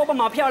这个波波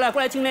马票了，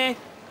过来清呢。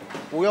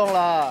不用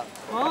了。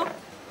哦。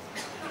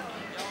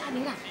阿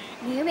明啊，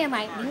你有没有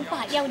买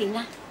0810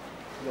啊？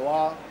有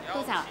啊。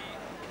多少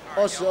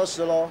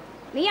？20咯。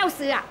你要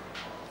死啊！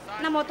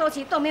那么多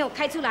期都没有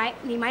开出来，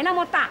你买那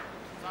么大，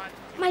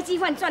卖鸡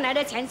饭赚来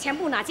的钱全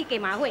部拿去给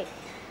马会，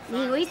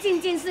你以为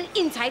静静是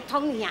运财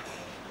通你啊？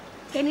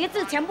给你的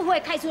字全部会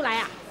开出来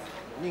啊？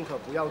宁可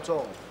不要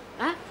中。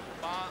啊？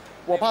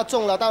我怕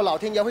中了，到老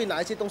天爷会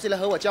拿一些东西来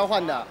和我交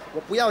换的。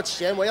我不要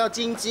钱，我要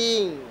晶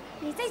晶。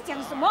你在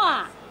讲什么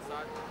啊？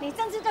你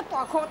真是个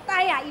大口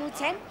袋呀！有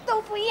钱都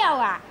不要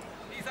啊！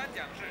第3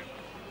奖是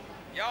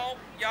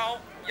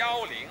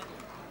1110，1110。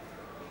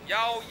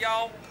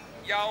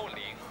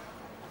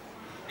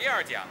第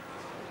2奖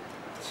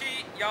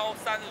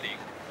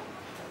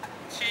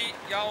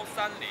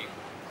7130，7130。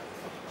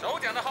首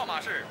奖的号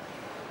码是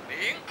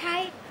0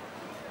开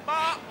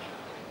8，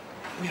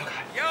不要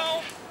开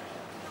1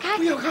开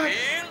不要开0。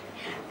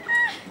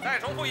再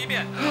重复一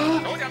遍，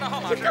首奖的号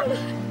码是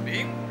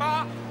0810。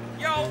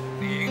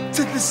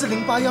真的是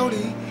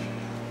0810。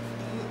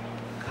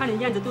看你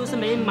样子都是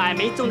没买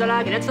没中的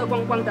啦，给他吃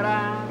光光的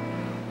啦。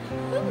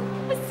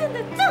我真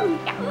的中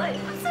了哎，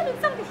我真的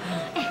中了！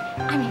哎，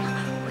阿明啊，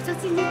我说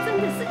今天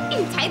真的是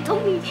运财通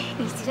你，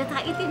你觉得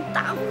他一定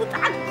大富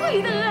大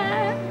贵的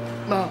啊！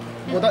妈，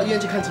我到医院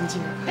去看晶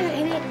晶啊。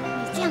你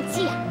这样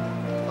去啊？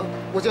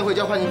我先回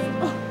家换衣服。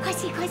哦，快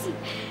去快去！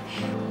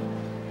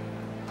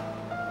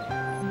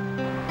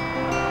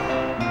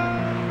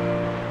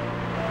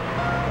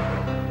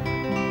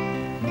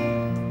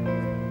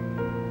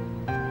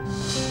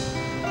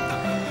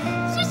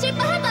是谁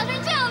把他打成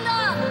这样的？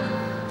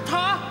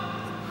他，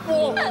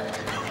我。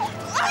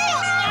哎呀！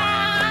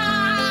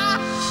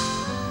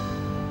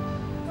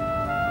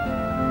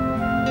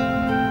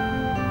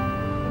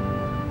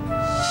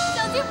小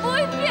金不会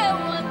骗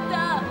我的。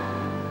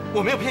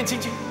我没有骗晶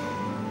晶，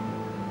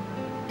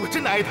我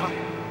真的爱她。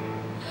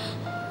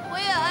我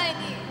也爱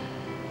你。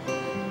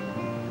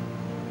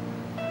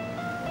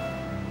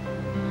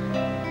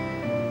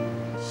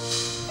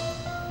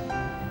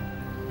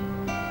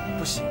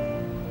不行，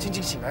晶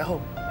晶醒来后，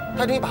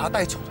他一定会把她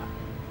带走的。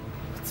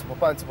怎么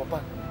办？怎么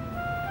办？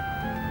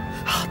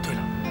啊，对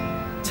了，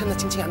趁着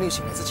晶晶还没有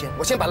醒来之前，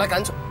我先把她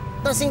赶走。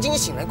那晶晶一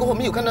醒来过后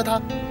没有看到她，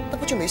那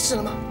不就没事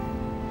了吗？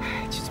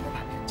哎，就这么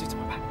办，就这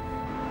么办。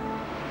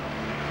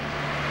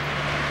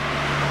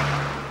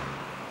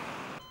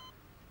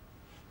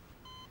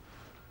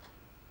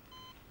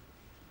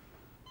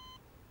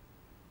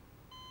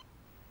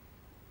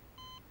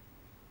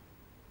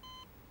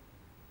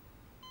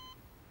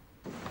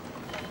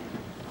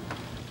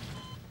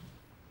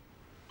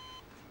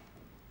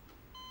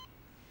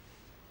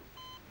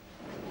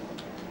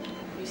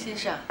于先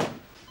生。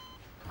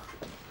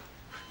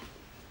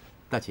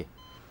大姐，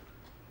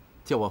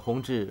叫我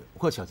宏志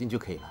或小金就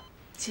可以了。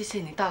谢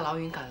谢你大老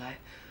远赶来，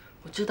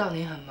我知道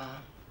你很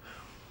忙，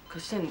可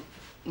是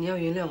你要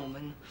原谅我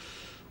们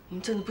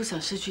真的不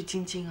想失去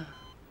晶晶啊。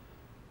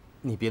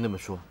你别那么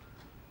说，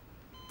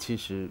其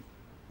实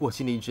我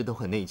心里一直都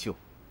很内疚。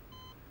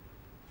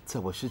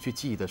在我失去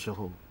记忆的时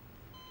候，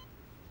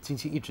晶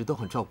晶一直都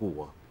很照顾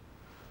我。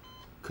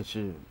可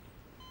是，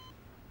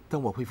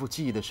当我恢复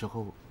记忆的时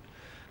候，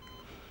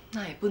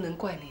那也不能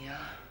怪你啊。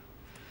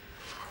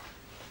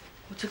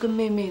我这个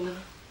妹妹呢，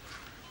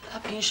她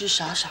平时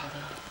傻傻的，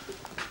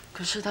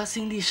可是她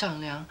心地善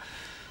良，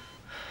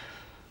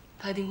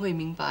她一定会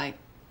明白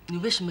你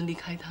为什么离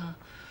开她，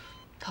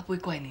她不会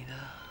怪你的。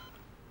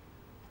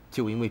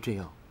就因为这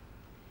样，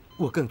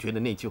我更觉得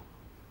内疚。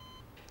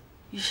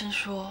医生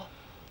说，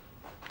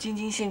晶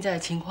晶现在的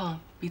情况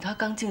比她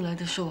刚进来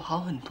的时候好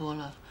很多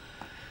了。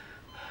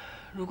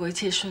如果一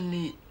切顺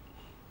利，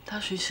她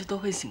随时都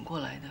会醒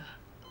过来的。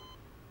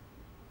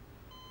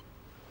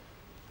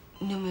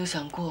你有没有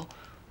想过，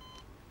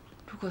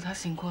如果她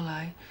醒过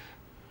来，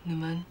你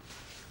们……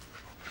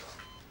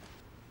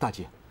大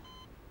姐，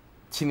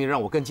请你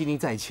让我跟晶晶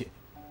在一起。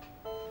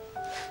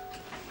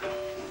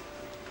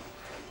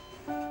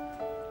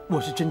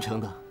我是真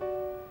诚的。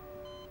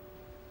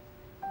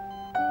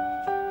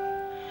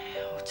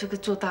我这个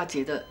做大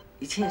姐的，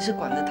以前也是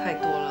管得太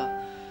多了。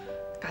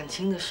感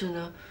情的事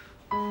呢，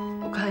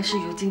我看还是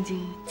由晶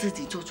晶自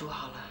己做主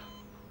好了。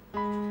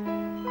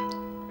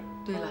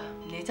对了，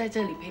你在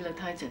这里陪了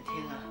她一整天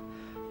了，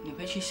你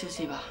回去休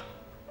息吧。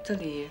这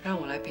里让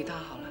我来陪她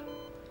好了。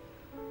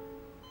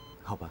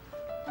好吧，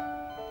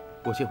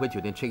我先回酒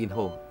店 check in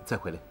后再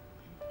回来。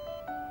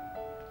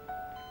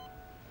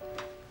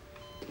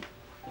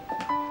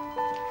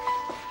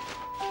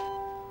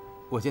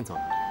我先走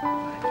了。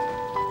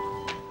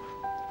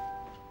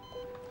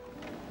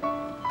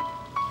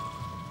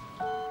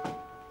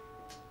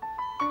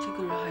这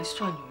个人还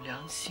算有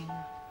良心，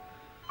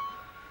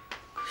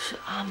可是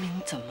阿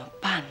明怎么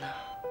办呢？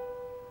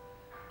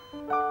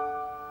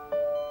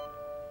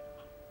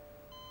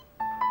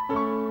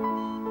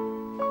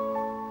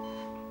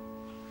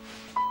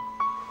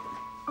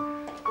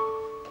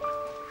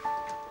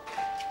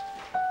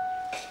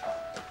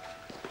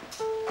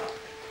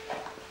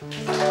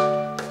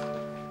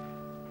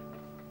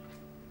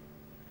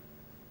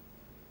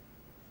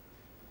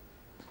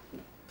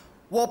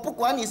我不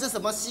管你是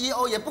什么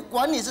CEO， 也不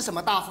管你是什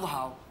么大富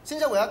豪。现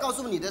在我要告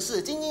诉你的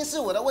是，晶晶是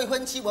我的未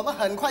婚妻，我们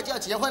很快就要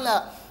结婚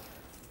了。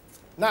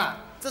那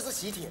这是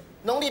喜帖，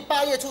农历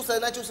8月初10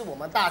呢，就是我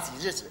们大喜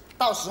日子，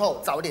到时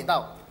候早点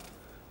到。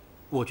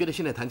我觉得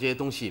现在谈这些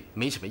东西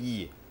没什么意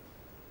义，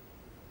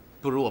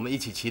不如我们一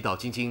起祈祷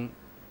晶晶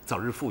早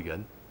日复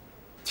原，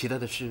其他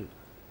的事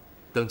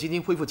等晶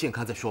晶恢复健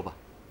康再说吧。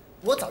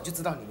我早就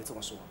知道你们这么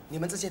说，你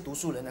们这些读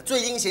书人呢，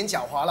最阴险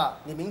狡猾了。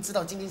你明知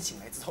道晶晶醒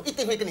来之后一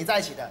定会跟你在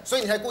一起的，所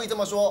以你才故意这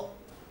么说。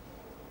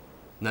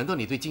难道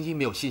你对晶晶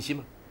没有信心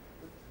吗？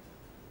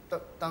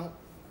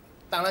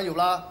当然有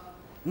啦。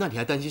那你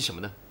还担心什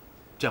么呢？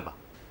这样吧，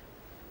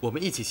我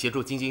们一起协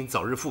助晶晶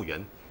早日复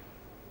原，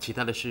其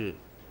他的事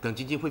等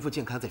晶晶恢复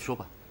健康再说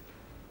吧。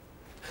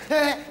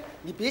嘿嘿，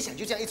你别想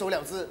就这样一走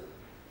了之。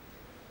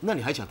那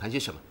你还想谈些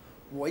什么？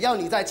我要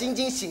你在晶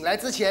晶醒来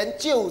之前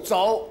就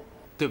走。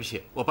对不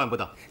起，我办不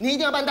到。你一定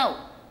要办到，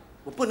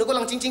我不能够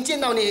让晶晶见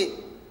到你。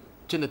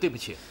真的对不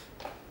起。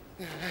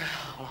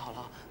好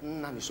了，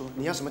那你说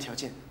你要什么条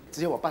件？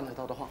只要我办得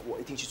到的话，我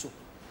一定去做。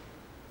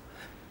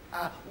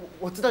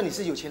我知道你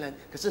是有钱人，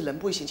可是人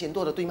不会嫌钱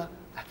多的，对吗？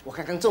我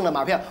刚刚中了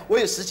马票，我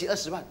有10几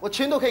20万，我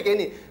全都可以给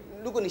你。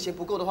如果你嫌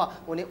不够的话，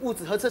我连屋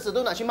子和车子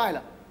都拿去卖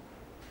了。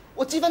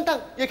我鸡饭档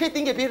也可以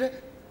顶给别人，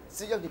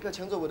只要你不要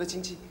抢走我的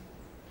经济。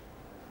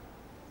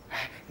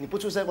你不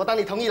出声，我当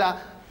你同意了。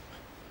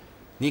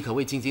你肯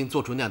为晶晶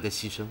做出那样的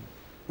牺牲，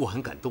我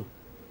很感动。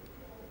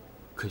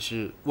可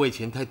是我以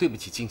前太对不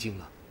起晶晶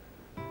了，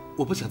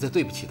我不想再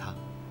对不起她。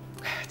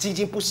晶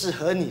晶不适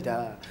合你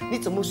的，你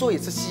怎么说也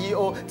是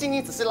CEO， 晶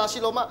晶只是拉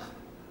西罗马。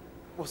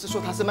我是说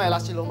她是卖拉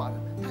西罗马的，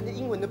她连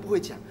英文都不会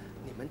讲，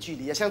你们距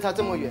离也相差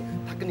这么远，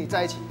她跟你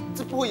在一起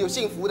是不会有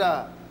幸福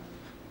的。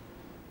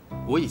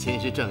我以前也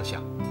是这样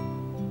想，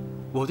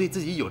我对自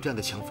己有这样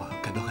的想法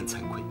感到很惭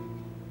愧。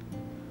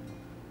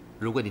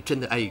如果你真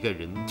的爱一个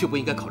人，就不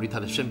应该考虑他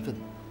的身份，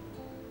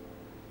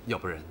要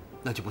不然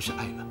那就不是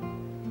爱了。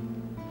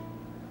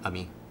阿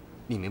明，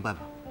你明白吗？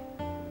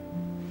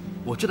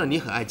我知道你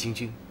很爱晶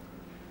晶，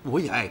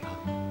我也爱她，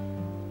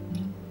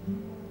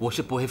我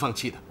是不会放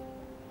弃的。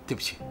对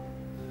不起。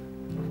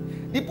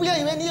你不要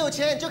以为你有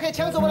钱就可以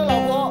抢走我的老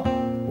婆，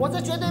我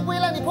是绝对不会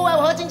让你破坏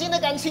我和晶晶的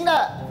感情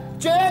的，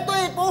绝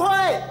对不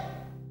会。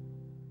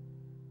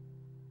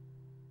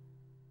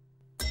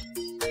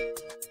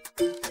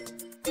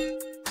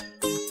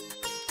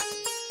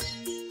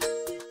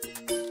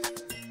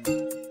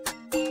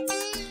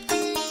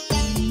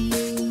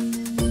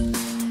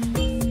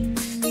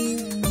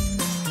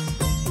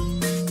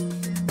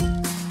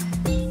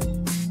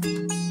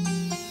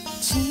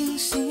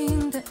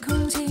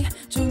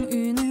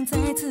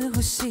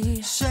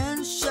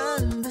深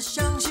深的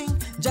相信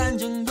战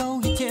争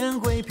有一天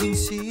会平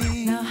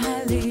息，脑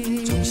海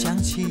里总想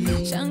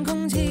起像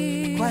空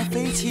气快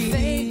飞起，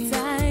飞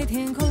在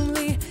天空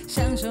里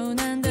享受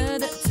难得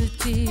的刺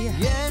激。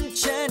眼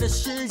前的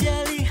世界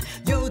里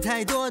有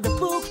太多的